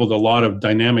enabled a lot of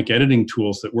dynamic editing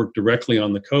tools that work directly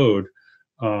on the code,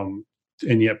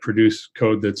 and yet produce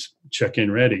code that's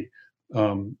check-in ready.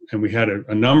 And we had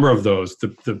a number of those.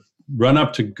 The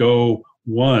run-up to Go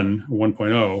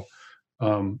 1.0,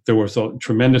 there was a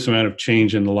tremendous amount of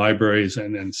change in the libraries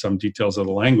and some details of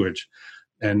the language.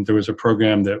 And there was a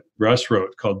program that Russ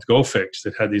wrote called GoFix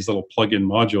that had these little plug-in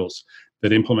modules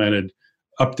that implemented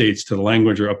updates to the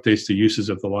language or updates to uses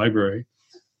of the library.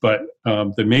 But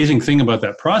the amazing thing about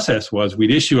that process was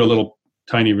we'd issue a little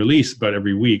tiny release about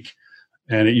every week.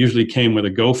 And it usually came with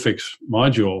a GoFix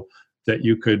module that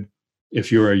you could,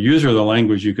 if you were a user of the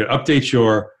language, you could update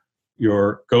your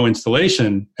Go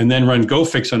installation and then run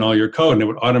GoFix on all your code, and it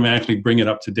would automatically bring it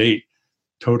up to date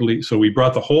totally. So we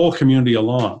brought the whole community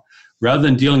along. Rather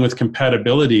than dealing with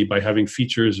compatibility by having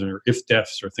features or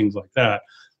if-defs or things like that,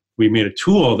 we made a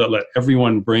tool that let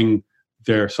everyone bring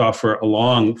their software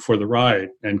along for the ride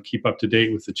and keep up to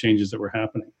date with the changes that were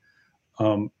happening.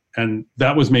 And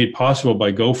that was made possible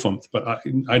by GoFund, but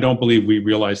I don't believe we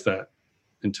realized that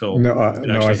until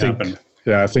it actually happened.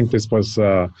 I think this was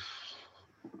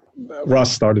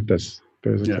Russ started this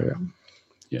basically.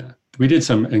 Yeah. We did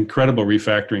some incredible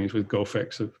refactorings with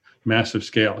GoFix of massive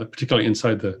scale, particularly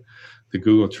inside the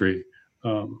Google tree.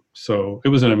 So it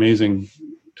was an amazing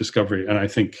discovery, and I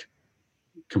think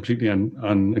completely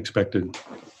unexpected.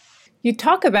 You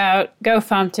talk about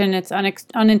GoFund and its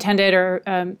unintended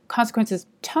or consequences.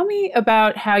 Tell me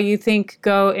about how you think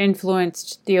Go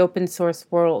influenced the open source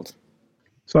world.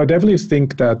 So I definitely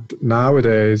think that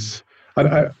nowadays,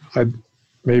 I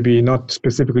maybe not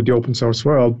specifically the open source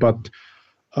world, but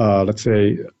let's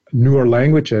say newer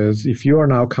languages, if you are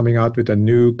now coming out with a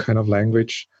new kind of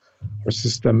language or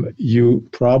system, you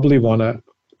probably want to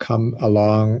come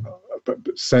along,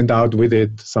 send out with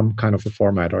it some kind of a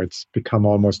format, or it's become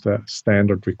almost a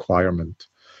standard requirement.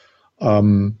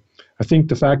 I think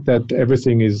the fact that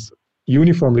everything is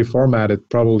uniformly formatted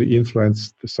probably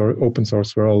influenced the open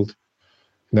source world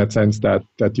in that sense that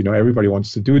everybody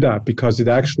wants to do that, because it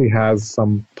actually has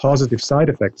some positive side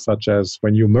effects, such as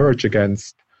when you merge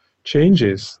against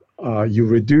changes, you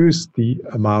reduce the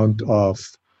amount of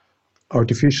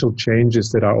artificial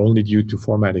changes that are only due to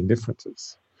formatting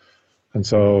differences. And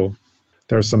so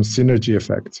there's some synergy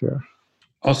effects here.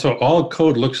 Also, all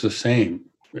code looks the same,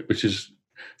 which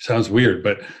sounds weird,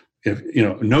 but if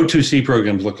no two C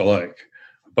programs look alike,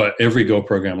 but every Go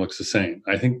program looks the same.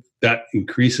 I think that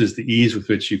increases the ease with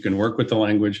which you can work with the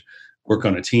language, work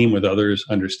on a team with others,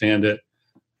 understand it.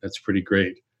 That's pretty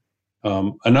great.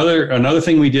 Another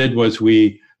thing we did was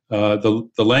the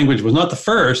language was not the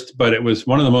first, but it was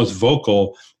one of the most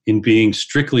vocal in being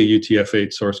strictly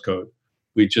UTF-8 source code.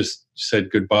 We just said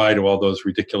goodbye to all those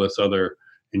ridiculous other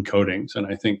encodings. And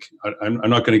I think I'm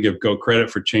not going to give Go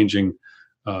credit for changing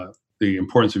the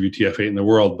importance of UTF-8 in the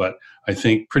world, but I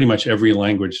think pretty much every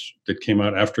language that came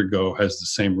out after Go has the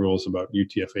same rules about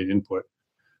UTF-8 input.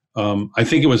 I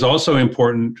think it was also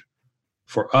important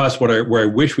for us, where I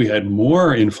wish we had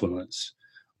more influence,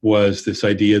 was this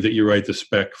idea that you write the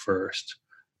spec first.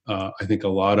 I think a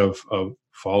lot of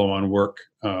follow-on work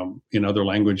in other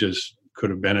languages could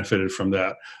have benefited from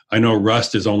that. I know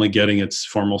Rust is only getting its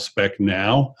formal spec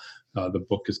now. The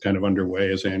book is kind of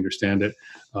underway, as I understand it.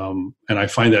 And I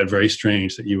find that very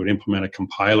strange that you would implement a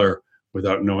compiler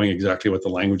without knowing exactly what the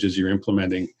languages you're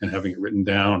implementing and having it written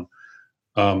down.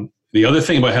 The other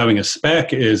thing about having a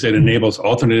spec is it enables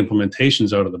alternate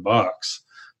implementations out of the box.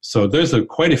 So there's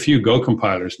quite a few Go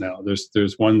compilers now.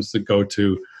 There's ones that go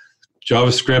to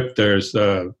JavaScript. There's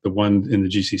the one in the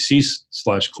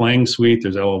GCC/Clang suite.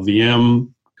 There's LLVM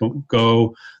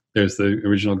Go. There's the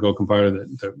original Go compiler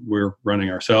that we're running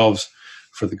ourselves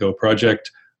for the Go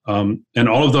project. And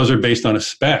all of those are based on a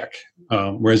spec.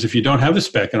 Whereas if you don't have a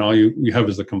spec and all you have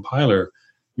is the compiler,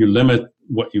 you limit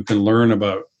what you can learn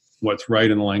about what's right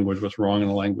in the language, what's wrong in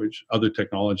the language, other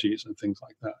technologies and things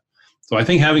like that. So I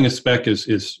think having a spec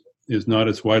is not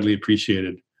as widely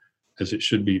appreciated as it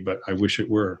should be, but I wish it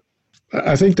were.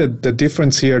 I think that the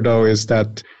difference here, though, is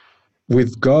that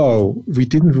with Go, we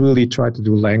didn't really try to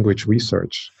do language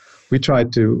research. We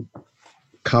tried to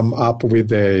come up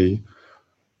with a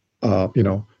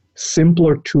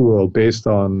simpler tool based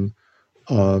on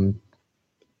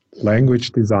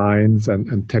language designs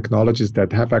and technologies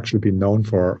that have actually been known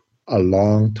for a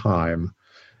long time.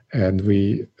 And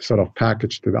we sort of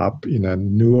packaged it up in a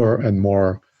newer and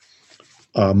more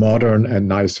modern and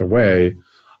nicer way.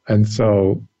 And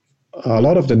so a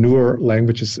lot of the newer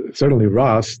languages, certainly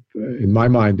Rust, in my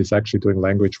mind, is actually doing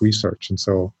language research. And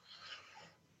so,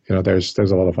 there's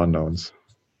a lot of unknowns.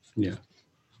 Yeah,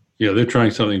 they're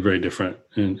trying something very different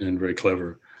and very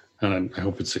clever, and I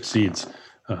hope it succeeds.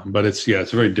 But it's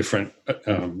very different.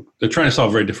 They're trying to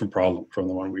solve a very different problem from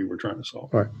the one we were trying to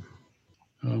solve. Right.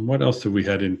 What else did we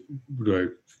had in? Do I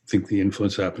think the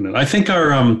influence happened? And I think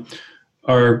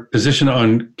our position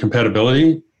on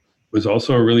compatibility was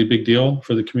also a really big deal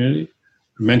for the community.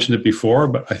 I mentioned it before,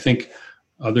 but I think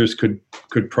others could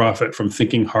profit from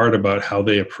thinking hard about how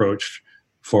they approach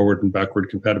forward and backward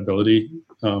compatibility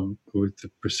with the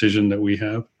precision that we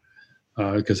have,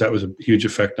 because that was a huge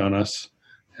effect on us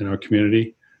and our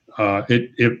community.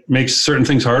 It makes certain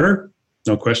things harder,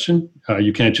 no question.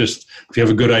 You can't just, if you have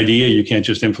a good idea, you can't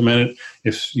just implement it.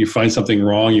 If you find something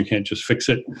wrong, you can't just fix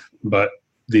it. But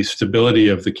the stability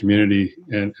of the community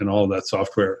and all of that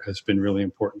software has been really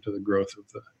important to the growth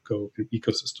of the Go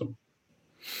ecosystem.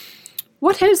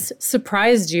 What has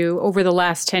surprised you over the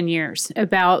last 10 years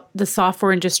about the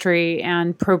software industry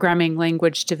and programming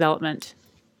language development?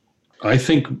 I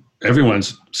think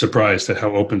everyone's surprised at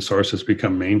how open source has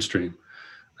become mainstream.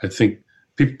 I think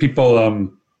people,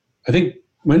 I think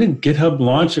when did GitHub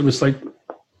launch? It was like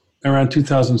around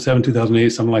 2007, 2008,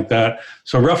 something like that.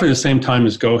 So roughly the same time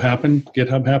as Go happened,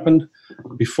 GitHub happened.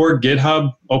 Before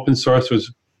GitHub, open source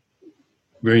was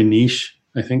very niche,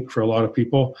 I think, for a lot of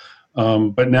people.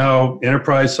 But now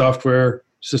enterprise software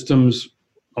systems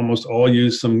almost all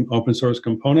use some open source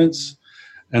components.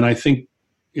 And I think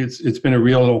it's been a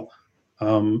real,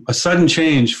 a sudden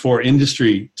change for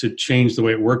industry to change the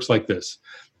way it works like this.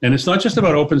 And it's not just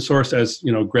about open source as,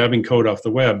 grabbing code off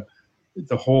the web.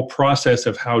 The whole process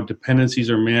of how dependencies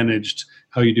are managed,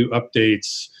 how you do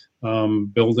updates,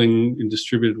 building in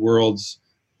distributed worlds,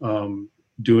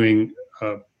 doing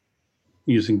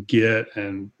using Git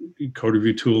and code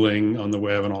review tooling on the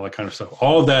web and all that kind of stuff.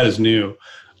 All of that is new.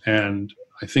 And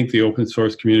I think the open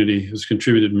source community has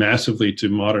contributed massively to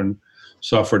modern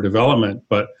software development,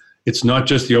 but it's not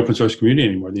just the open source community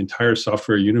anymore. The entire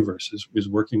software universe is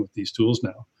working with these tools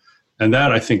now. And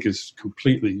that, I think, is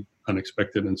completely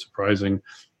unexpected and surprising.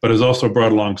 but has also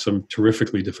brought along some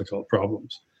terrifically difficult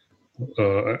problems,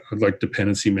 like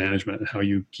dependency management and how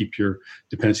you keep your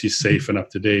dependencies safe and up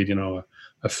to date.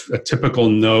 A typical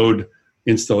node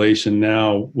installation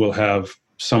now will have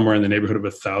somewhere in the neighborhood of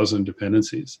 1,000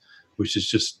 dependencies, which is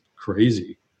just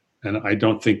crazy. And I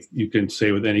don't think you can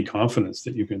say with any confidence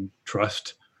that you can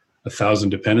trust 1,000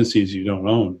 dependencies you don't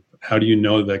own. How do you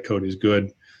know that code is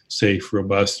good, safe,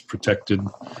 robust, protected,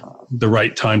 the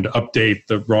right time to update,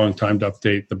 the wrong time to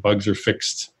update, the bugs are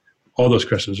fixed? All those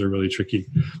questions are really tricky.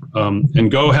 And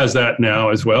Go has that now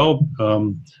as well,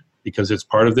 because it's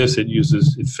part of this. It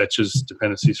fetches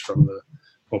dependencies from the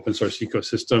open source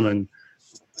ecosystem, and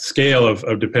scale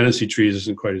of dependency trees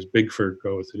isn't quite as big for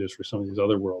Go as it is for some of these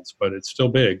other worlds, but it's still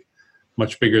big,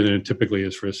 much bigger than it typically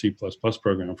is for a C++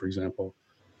 program, for example.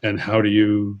 And how do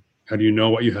you know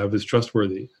what you have is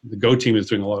trustworthy? The Go team is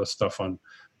doing a lot of stuff on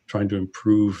trying to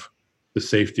improve the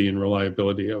safety and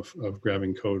reliability of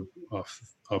grabbing code off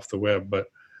the web, but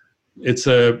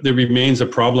there remains a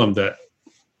problem that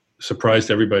surprised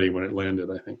everybody when it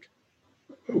landed, I think.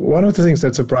 One of the things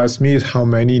that surprised me is how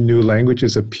many new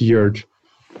languages appeared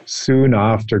soon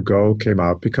after Go came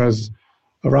out, because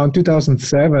around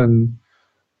 2007,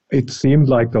 it seemed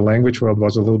like the language world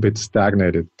was a little bit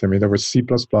stagnated. I mean, there was C++,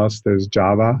 there's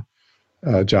Java,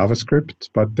 JavaScript,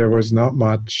 but there was not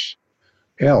much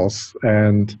else.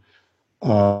 And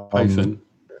Python,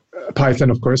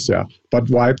 of course, yeah, but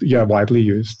widely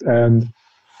used. And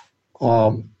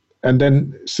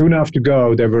then soon after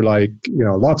Go, there were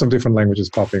lots of different languages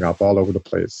popping up all over the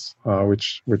place,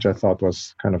 which I thought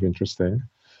was kind of interesting.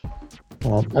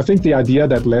 I think the idea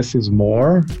that less is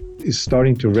more is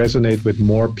starting to resonate with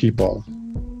more people.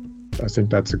 I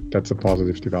think that's a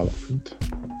positive development.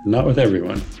 Not with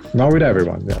everyone. Not with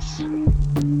everyone, yes.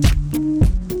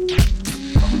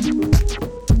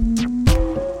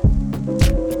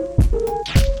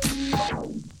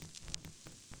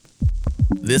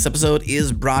 This episode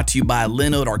is brought to you by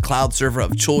Linode, our cloud server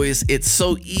of choice. It's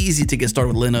so easy to get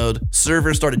started with Linode.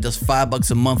 Servers start at just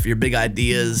 $5 a month for your big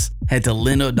ideas. Head to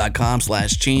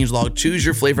linode.com/changelog. Choose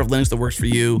your flavor of Linux that works for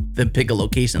you. Then pick a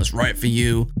location that's right for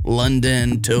you.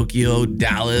 London, Tokyo,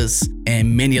 Dallas,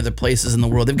 and many other places in the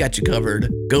world. They've got you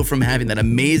covered. Go from having that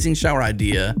amazing shower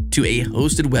idea to a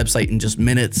hosted website in just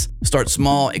minutes. Start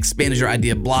small, expand as your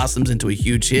idea blossoms into a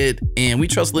huge hit. And we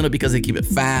trust Linode because they keep it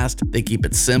fast. They keep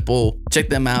it simple. Check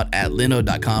them out at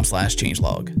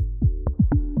linode.com/changelog.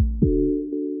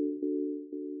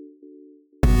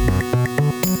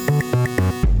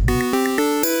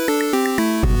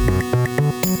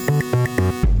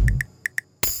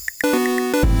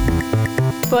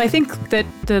 Well, I think that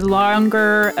the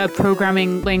longer a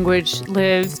programming language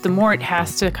lives, the more it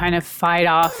has to kind of fight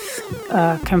off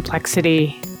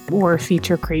complexity or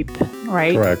feature creep,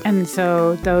 right? Correct. And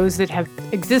so those that have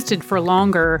existed for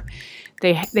longer,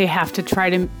 they have to try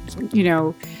to,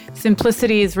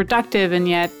 simplicity is reductive, and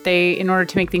yet in order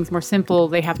to make things more simple,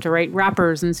 they have to write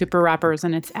wrappers and super wrappers,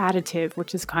 and it's additive,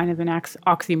 which is kind of an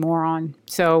oxymoron.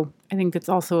 So I think it's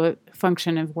also a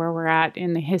function of where we're at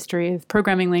in the history of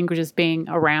programming languages being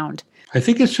around. I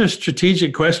think it's just a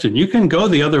strategic question. You can go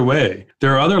the other way.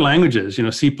 There are other languages,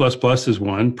 C++ is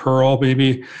one, Perl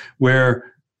maybe,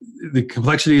 where the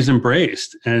complexity is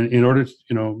embraced. And in order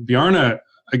to, Bjarne,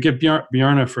 I give Bjarne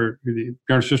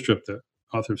Sustrup, the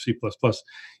author of C++,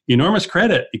 enormous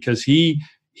credit, because he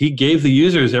gave the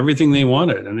users everything they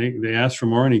wanted, and they asked for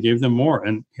more, and he gave them more.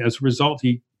 And as a result,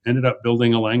 he ended up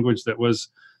building a language that was,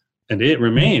 and it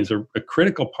remains a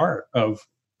critical part of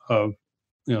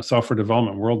software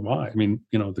development worldwide. I mean,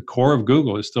 the core of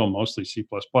Google is still mostly C++,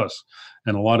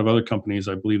 and a lot of other companies,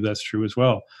 I believe that's true as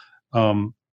well.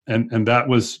 And that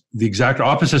was the exact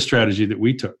opposite strategy that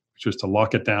we took, which was to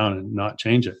lock it down and not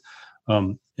change it.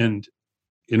 And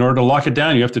in order to lock it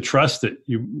down, you have to trust that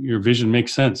your vision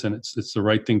makes sense and it's the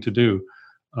right thing to do.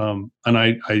 And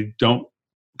I don't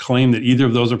claim that either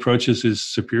of those approaches is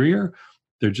superior.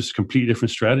 They're just completely different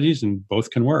strategies, and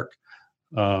both can work.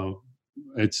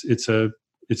 It's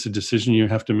a decision you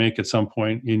have to make at some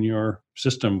point in your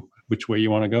system, which way you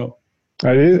want to go.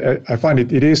 I find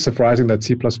it is surprising that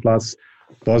C++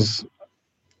 was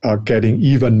getting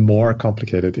even more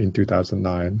complicated in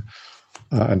 2009,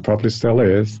 and probably still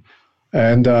is.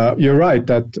 And you're right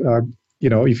that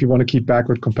if you want to keep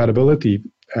backward compatibility,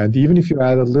 and even if you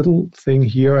add a little thing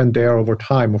here and there over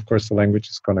time, of course the language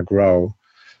is going to grow.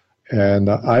 And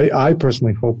I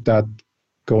personally hope that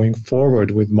going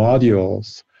forward with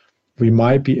modules, we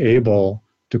might be able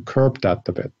to curb that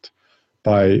a bit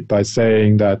by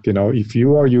saying that, if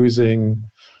you are using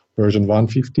version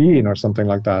 115 or something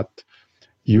like that,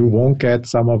 you won't get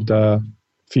some of the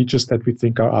features that we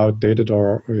think are outdated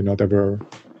or they were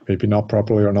maybe not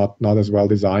properly or not as well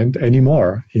designed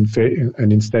anymore.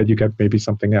 And instead you get maybe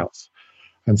something else.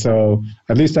 And so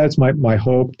at least that's my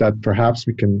hope, that perhaps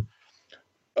we can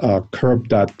curb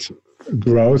that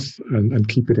growth and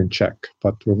keep it in check.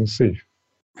 But we will see.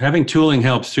 Having tooling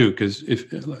helps too, because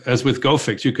as with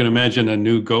GoFix, you can imagine a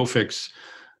new GoFix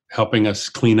helping us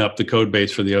clean up the code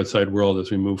base for the outside world as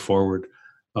we move forward.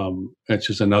 That's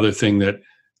just another thing that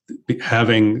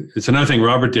it's another thing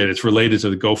Robert did. It's related to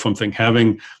the GoFum thing.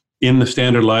 Having in the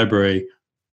standard library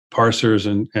parsers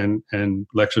and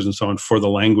lectures and so on for the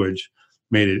language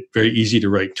made it very easy to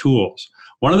write tools.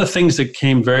 One of the things that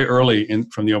came very early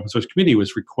from the open source community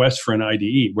was requests for an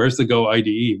IDE. Where's the Go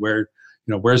IDE?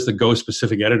 Where's the Go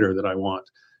specific editor that I want?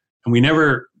 And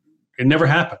it never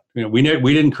happened. We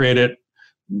didn't create it.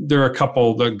 There are a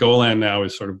couple. The Golang now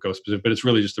is sort of Go specific, but it's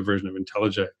really just a version of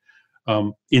IntelliJ.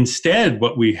 Instead,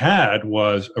 what we had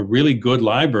was a really good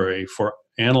library for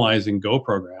analyzing Go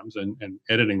programs and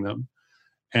editing them,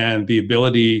 and the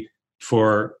ability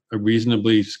for a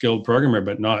reasonably skilled programmer,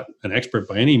 but not an expert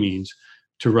by any means,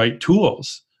 to write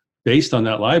tools based on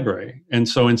that library. And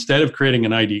so instead of creating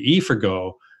an IDE for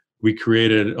Go, we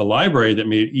created a library that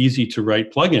made it easy to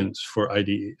write plugins for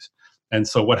IDEs. And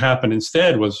so what happened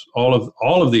instead was all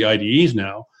of the IDEs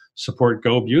now support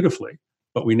Go beautifully,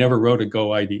 but we never wrote a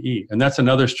Go IDE. And that's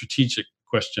another strategic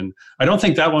question. I don't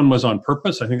think that one was on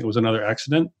purpose. I think it was another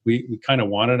accident. We kind of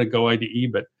wanted a Go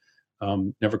IDE, but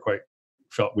never quite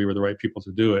felt we were the right people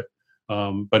to do it.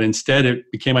 But instead it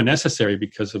became unnecessary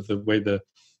because of the way the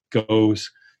Go's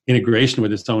integration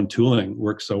with its own tooling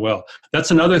works so well.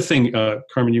 That's another thing,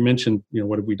 Carmen, you mentioned,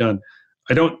 what have we done?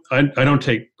 I don't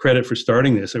take credit for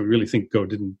starting this. I really think Go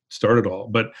didn't start it all,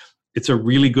 but it's a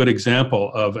really good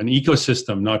example of an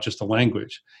ecosystem, not just a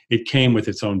language. It came with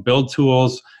its own build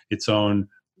tools, its own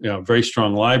very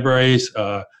strong libraries.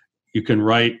 You can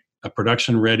write a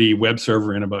production-ready web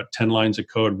server in about 10 lines of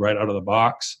code right out of the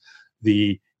box.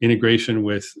 The integration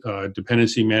with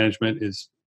dependency management is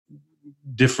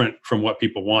different from what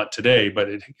people want today, but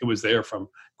it was there from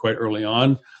quite early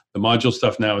on. The module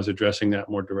stuff now is addressing that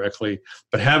more directly.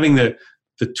 But having the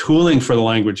tooling for the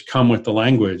language come with the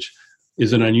language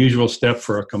is an unusual step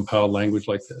for a compiled language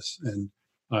like this. And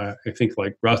I think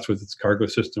like Rust with its cargo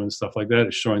system and stuff like that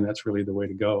is showing that's really the way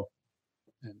to go.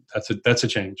 And that's a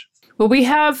change. Well, we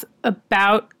have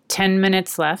about 10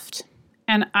 minutes left,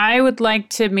 and I would like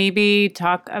to maybe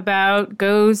talk about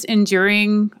Go's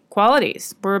enduring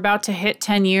qualities. We're about to hit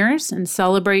 10 years and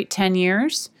celebrate 10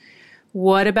 years.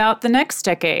 What about the next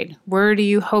decade? Where do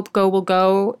you hope Go will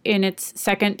go in its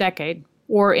second decade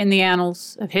or in the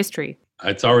annals of history?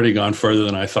 It's already gone further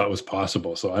than I thought was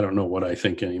possible, so I don't know what I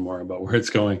think anymore about where it's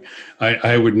going.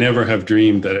 I would never have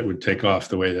dreamed that it would take off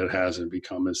the way that it has and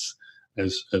become as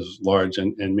large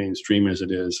and mainstream as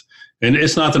it is. And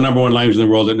it's not the number one language in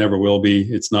the world. It never will be.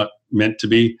 It's not meant to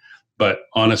be. But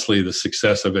honestly, the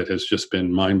success of it has just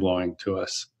been mind-blowing to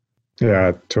us. Yeah,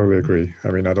 I totally agree. I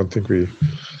mean, I don't think we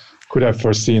could have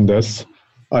foreseen this.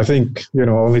 I think,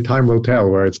 only time will tell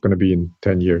where it's going to be in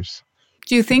 10 years.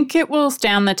 Do you think it will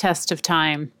stand the test of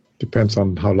time? Depends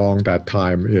on how long that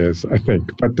time is, I think.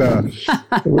 But,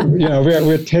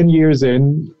 we're 10 years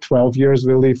in, 12 years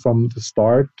really from the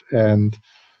start, and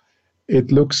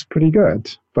it looks pretty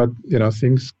good. But,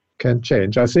 things can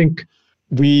change. I think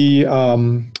we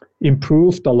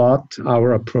improved a lot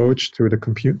our approach to the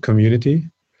community,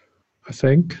 I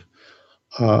think.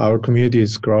 Our community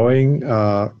is growing.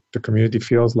 The community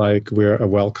feels like we're a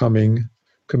welcoming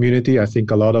community. I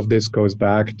think a lot of this goes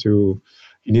back to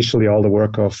initially all the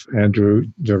work of Andrew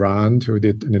Durand, who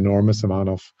did an enormous amount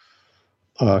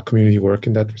of community work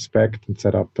in that respect and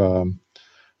set up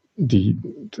the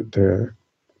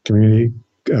community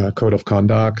code of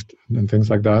conduct and things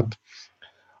like that.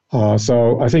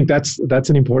 So I think that's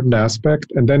an important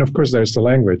aspect. And then, of course, there's the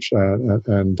language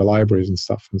and the libraries and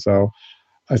stuff. And so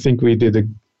I think we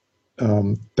did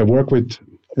the work with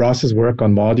Ross's work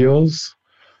on modules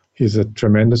is a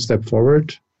tremendous step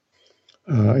forward.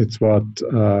 It's what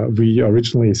we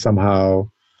originally somehow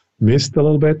missed a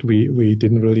little bit. We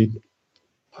didn't really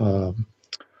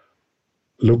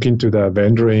look into the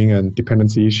vendoring and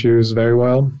dependency issues very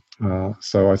well.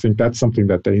 So I think that's something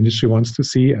that the industry wants to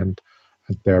see, and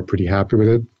they're pretty happy with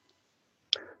it.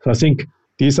 So I think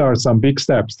these are some big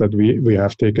steps that we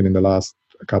have taken in the last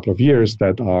couple of years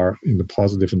that are in the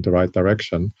positive and the right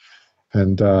direction.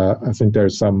 And I think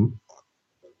there's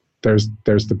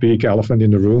the big elephant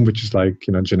in the room, which is like,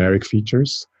 generic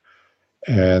features.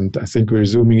 And I think we're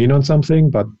zooming in on something,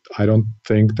 but I don't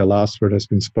think the last word has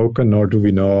been spoken, nor do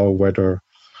we know whether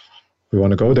we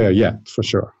want to go there yet, for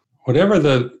sure. whatever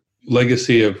the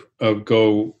legacy of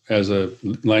Go as a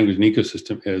language and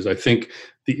ecosystem is, I think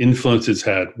the influence it's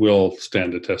had will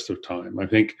stand the test of time. I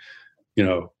think,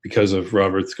 because of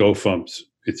Robert's Go Fumps,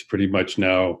 it's pretty much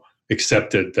now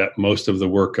accepted that most of the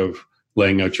work of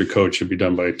laying out your code should be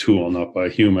done by a tool, not by a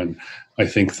human. I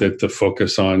think that the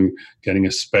focus on getting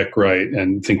a spec right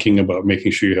and thinking about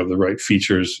making sure you have the right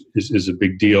features is a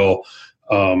big deal.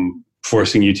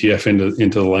 Forcing UTF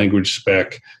into the language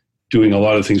spec, doing a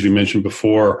lot of things we mentioned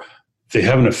before, they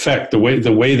have an effect. The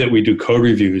way that we do code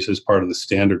reviews is part of the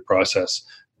standard process,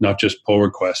 not just pull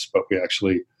requests, but we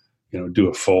actually do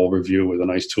a full review with a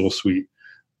nice tool suite,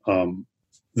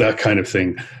 that kind of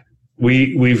thing.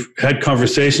 We've had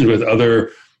conversations with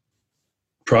other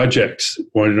projects,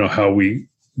 wanting to know how we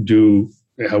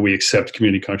accept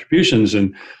community contributions,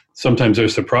 and sometimes they're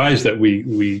surprised that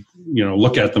we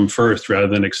look at them first rather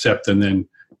than accept and then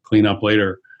clean up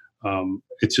later.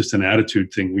 It's just an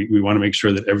attitude thing. We want to make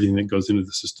sure that everything that goes into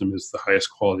the system is the highest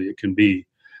quality it can be,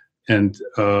 and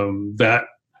that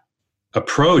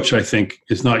approach, I think,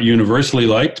 is not universally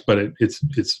liked, but it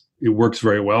works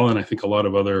very well, and I think a lot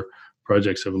of other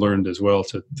projects have learned as well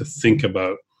to think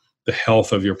about the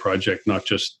health of your project, not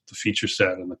just the feature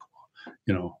set and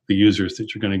the users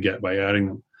that you're going to get by adding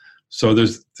them. So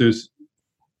there's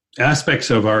aspects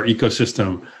of our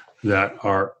ecosystem that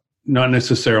are not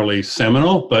necessarily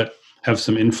seminal, but have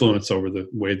some influence over the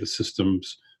way the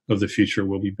systems of the future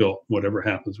will be built, whatever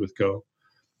happens with Go.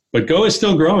 But Go is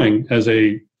still growing as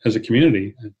a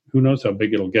community. Who knows how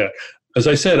big it'll get. As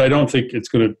I said, I don't think it's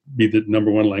going to be the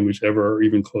number one language ever or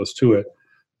even close to it.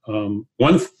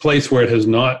 One place where it has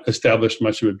not established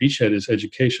much of a beachhead is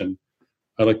education.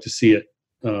 I like to see it.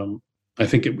 I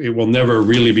think it will never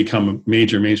really become a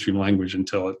major mainstream language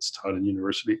until it's taught in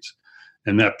universities.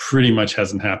 And that pretty much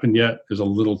hasn't happened yet. There's a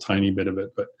little tiny bit of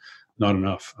it, but not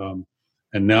enough.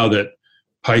 And now that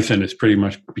Python has pretty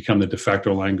much become the de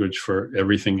facto language for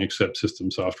everything except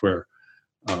system software,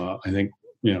 I think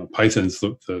Python's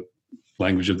the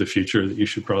language of the future that you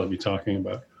should probably be talking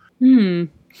about.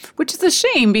 Which is a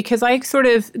shame, because I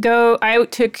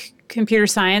took computer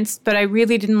science, but I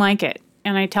really didn't like it.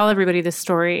 And I tell everybody this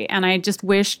story, and I just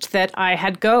wished that I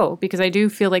had Go, because I do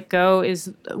feel like Go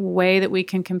is a way that we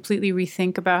can completely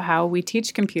rethink about how we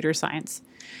teach computer science,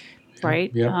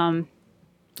 right? Yeah.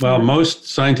 Most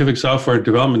scientific software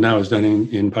development now is done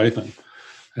in Python.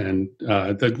 And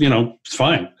it's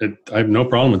fine. I have no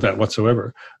problem with that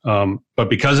whatsoever. But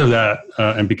because of that,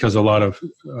 and because a lot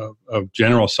of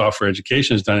general software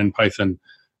education is done in Python,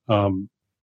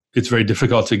 it's very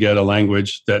difficult to get a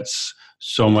language that's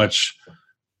so much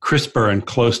crisper and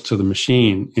close to the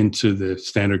machine into the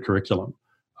standard curriculum.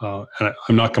 And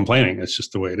I'm not complaining. It's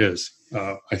just the way it is.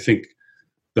 I think,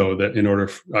 though, that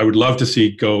I would love to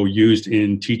see Go used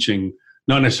in teaching,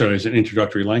 not necessarily as an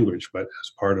introductory language, but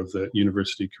as part of the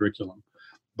university curriculum.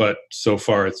 But so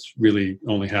far, it's really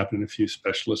only happened in a few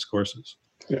specialist courses.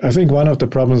 I think one of the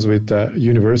problems with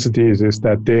universities is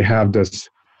that they have this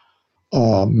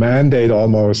mandate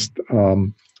almost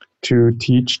to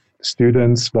teach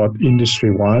students what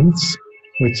industry wants,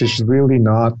 which is really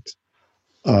not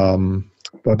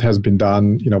what has been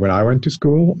done. When I went to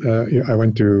school, when I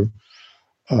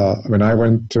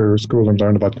went to school and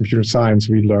learned about computer science,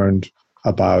 we learned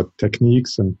about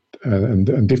techniques and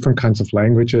different kinds of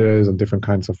languages and different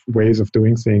kinds of ways of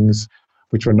doing things,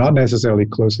 which were not necessarily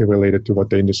closely related to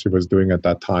what the industry was doing at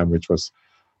that time, which was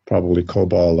probably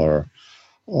COBOL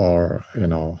or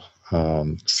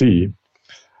C.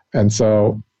 And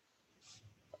so,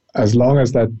 as long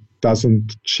as that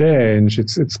doesn't change,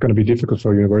 it's going to be difficult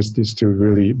for universities to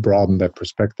really broaden that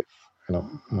perspective,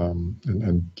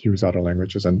 and use other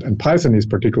languages. And Python is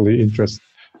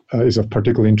of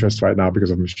particular interest right now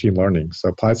because of machine learning.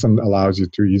 So Python allows you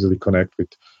to easily connect with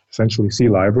essentially C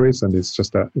libraries, and it's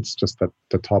just at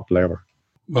the top layer.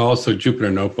 Well, also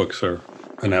Jupyter notebooks are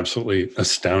an absolutely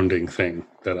astounding thing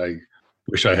that I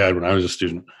wish I had when I was a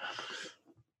student.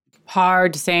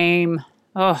 Hard, same.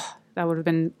 Oh, that would have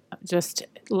been just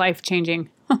life-changing.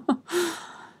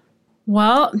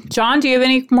 Well, Jon, do you have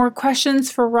any more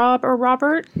questions for Rob or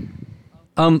Robert?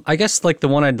 I guess the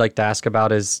one I'd like to ask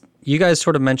about is, you guys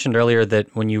sort of mentioned earlier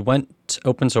that when you went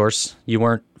open source, you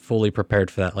weren't fully prepared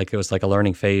for that. It was a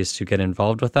learning phase to get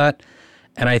involved with that.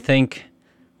 And I think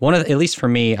at least for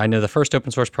me, I know the first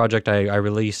open source project I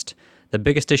released, the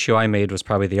biggest issue I made was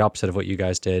probably the opposite of what you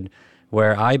guys did,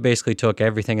 where I basically took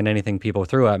everything and anything people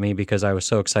threw at me because I was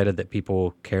so excited that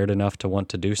people cared enough to want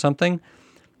to do something,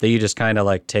 that you just kind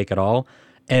of take it all.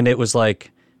 And it was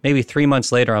maybe 3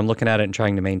 months later, I'm looking at it and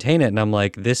trying to maintain it, and I'm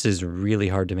like, this is really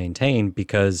hard to maintain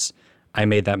because I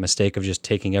made that mistake of just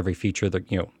taking every feature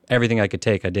that, everything I could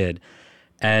take, I did.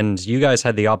 And you guys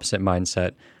had the opposite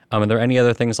mindset. Are there any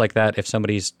other things like that if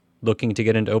somebody's looking to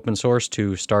get into open source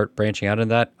to start branching out into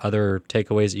that? Other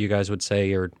takeaways that you guys would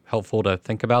say are helpful to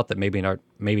think about that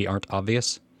maybe aren't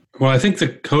obvious? Well, I think the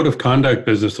code of conduct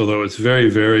business, although it's very,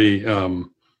 very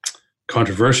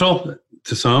controversial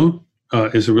to some,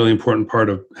 is a really important part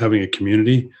of having a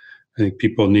community. I think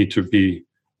people need to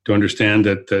understand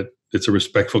that it's a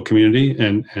respectful community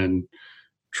and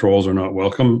trolls are not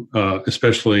welcome,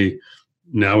 especially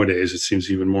nowadays. It seems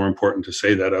even more important to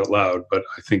say that out loud, but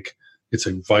I think it's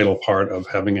a vital part of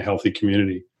having a healthy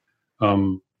community.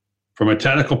 From a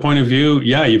technical point of view,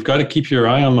 yeah, you've got to keep your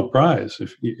eye on the prize.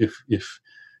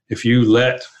 If you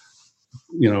let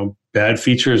bad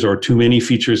features or too many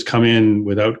features come in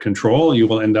without control, you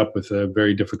will end up with a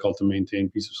very difficult to maintain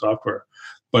piece of software.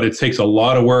 But it takes a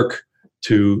lot of work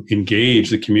to engage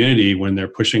the community when they're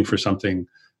pushing for something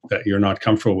that you're not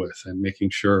comfortable with, and making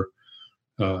sure,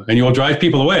 and you will drive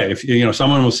people away. If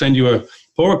someone will send you a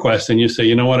pull request and you say,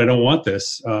 you know what, I don't want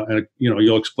this, and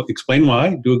you'll explain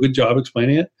why, do a good job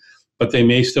explaining it, but they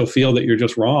may still feel that you're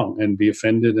just wrong and be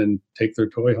offended and take their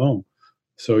toy home.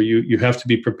 So you have to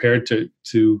be prepared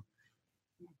to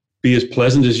be as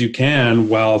pleasant as you can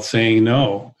while saying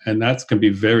no, and that can be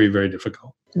very, very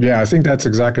difficult. Yeah, I think that's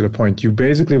exactly the point. You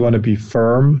basically want to be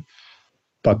firm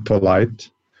but polite,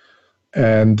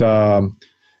 and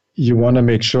you want to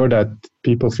make sure that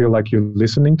people feel like you're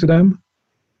listening to them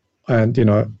and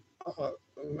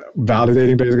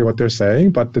validating basically what they're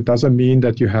saying. But it doesn't mean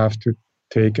that you have to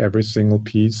take every single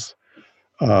piece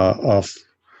of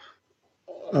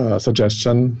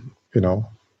suggestion,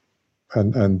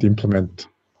 and implement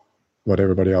what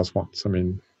everybody else wants. I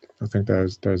mean, I think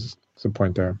there's some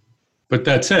point there. But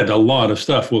that said, a lot of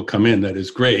stuff will come in that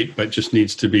is great, but just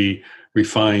needs to be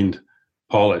refined,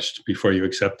 polished before you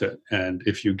accept it. And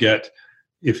if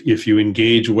you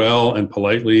engage well and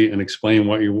politely and explain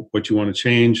what you want to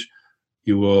change,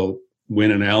 you will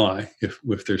win an ally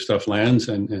if their stuff lands,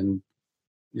 and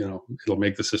it'll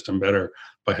make the system better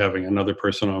by having another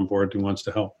person on board who wants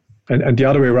to help. And the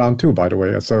other way around too, by the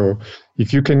way. So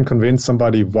if you can convince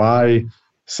somebody why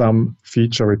some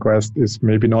feature request is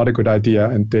maybe not a good idea,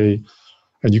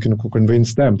 and you can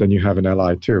convince them, then you have an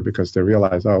ally too, because they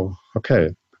realize, oh, okay,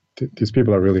 these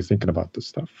people are really thinking about this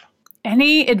stuff.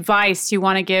 Any advice you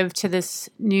want to give to this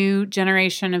new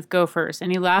generation of Gophers?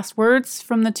 Any last words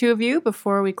from the two of you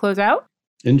before we close out?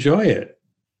 Enjoy it.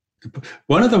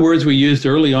 One of the words we used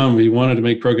early on, we wanted to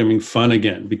make programming fun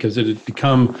again, because it had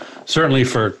become, certainly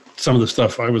for some of the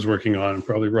stuff I was working on, and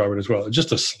probably Robert as well,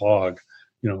 just a slog,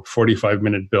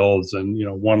 45-minute builds and,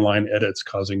 one-line edits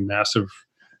causing massive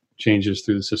changes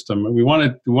through the system. And we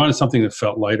wanted something that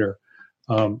felt lighter.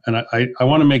 And I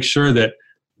want to make sure that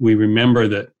we remember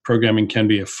that programming can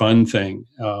be a fun thing.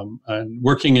 And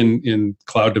working in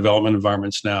cloud development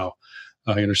environments now,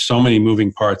 there's so many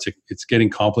moving parts. It's getting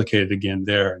complicated again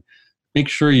there. Make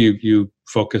sure you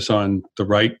focus on the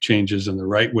right changes and the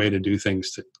right way to do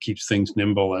things that keeps things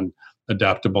nimble and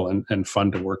adaptable and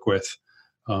fun to work with.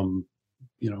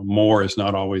 More is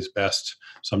not always best.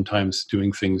 Sometimes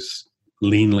doing things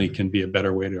leanly can be a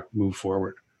better way to move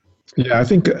forward. Yeah, I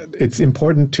think it's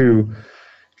important to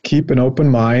keep an open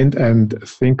mind and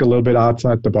think a little bit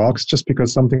outside the box. Just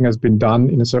because something has been done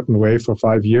in a certain way for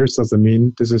 5 years doesn't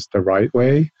mean this is the right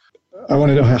way. I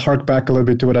wanted to hark back a little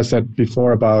bit to what I said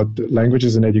before about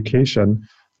languages in education.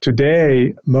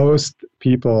 Today, most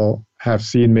people have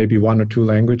seen maybe one or two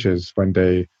languages when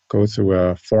they go through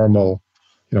a formal,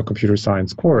 computer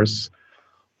science course.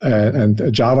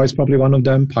 And Java is probably one of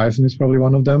them. Python is probably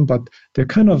one of them. But they're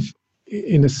kind of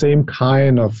in the same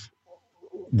kind of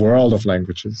world of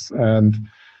languages. And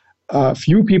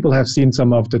few people have seen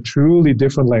some of the truly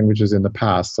different languages in the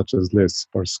past, such as Lisp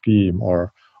or Scheme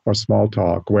or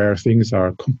Smalltalk, where things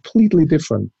are completely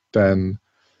different than,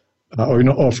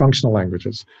 or functional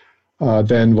languages,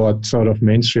 than what sort of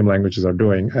mainstream languages are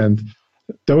doing. And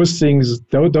those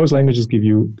languages give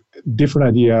you different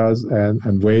ideas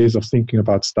and ways of thinking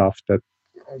about stuff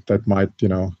that might,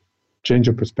 change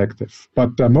your perspective.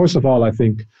 But most of all, I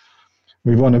think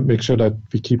we want to make sure that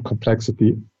we keep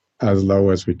complexity as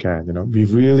low as we can. We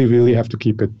really, really have to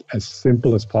keep it as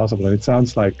simple as possible. And it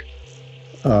sounds like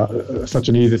such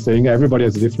an easy thing. Everybody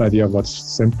has a different idea of what's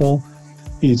simple.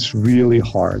 It's really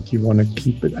hard. You want to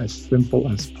keep it as simple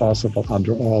as possible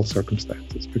under all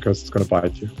circumstances, because it's going to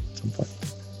bite you at some point.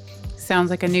 Sounds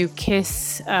like a new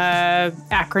KISS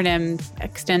acronym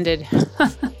extended.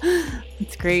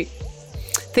 That's great.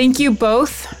 Thank you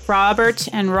both, Robert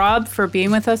and Rob for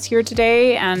being with us here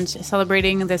today and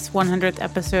celebrating this 100th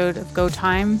episode of Go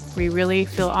Time. We really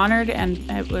feel honored, and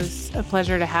it was a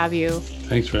pleasure to have you.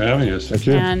 Thanks for having us. Thank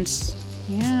you. And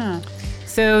yeah.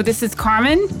 So this is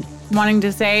Carmen wanting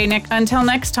to say until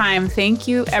next time, thank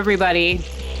you, everybody.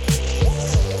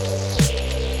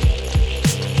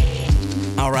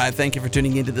 All right, thank you for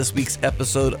tuning into this week's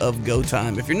episode of Go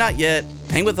Time. If you're not yet,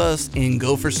 hang with us in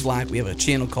Go for Slack. We have a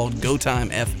channel called Go Time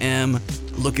FM.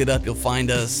 Look it up, you'll find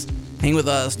us. Hang with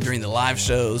us during the live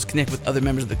shows, connect with other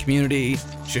members of the community,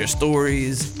 share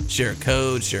stories, share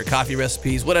code, share coffee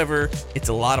recipes, whatever. It's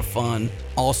a lot of fun.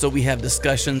 Also, we have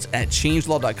discussions at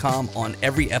changelog.com on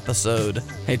every episode.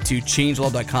 Head to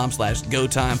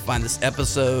changelog.com/GoTime, find this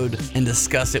episode, and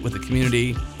discuss it with the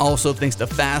community. Also, thanks to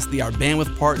Fastly, our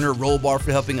bandwidth partner, Rollbar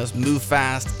for helping us move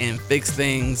fast and fix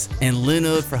things, and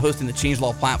Linode for hosting the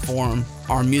Changelog platform.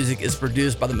 Our music is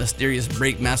produced by the mysterious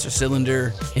Breakmaster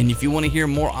Cylinder. And if you want to hear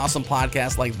more awesome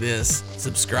podcasts like this,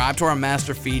 subscribe to our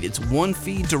master feed. It's one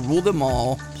feed to rule them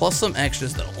all, plus some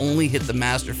extras that only hit the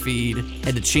master feed.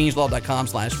 Head to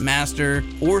changelog.com/master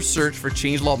or search for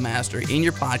Changelog Master in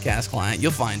your podcast client.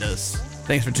 You'll find us.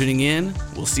 Thanks for tuning in.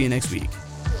 We'll see you next week.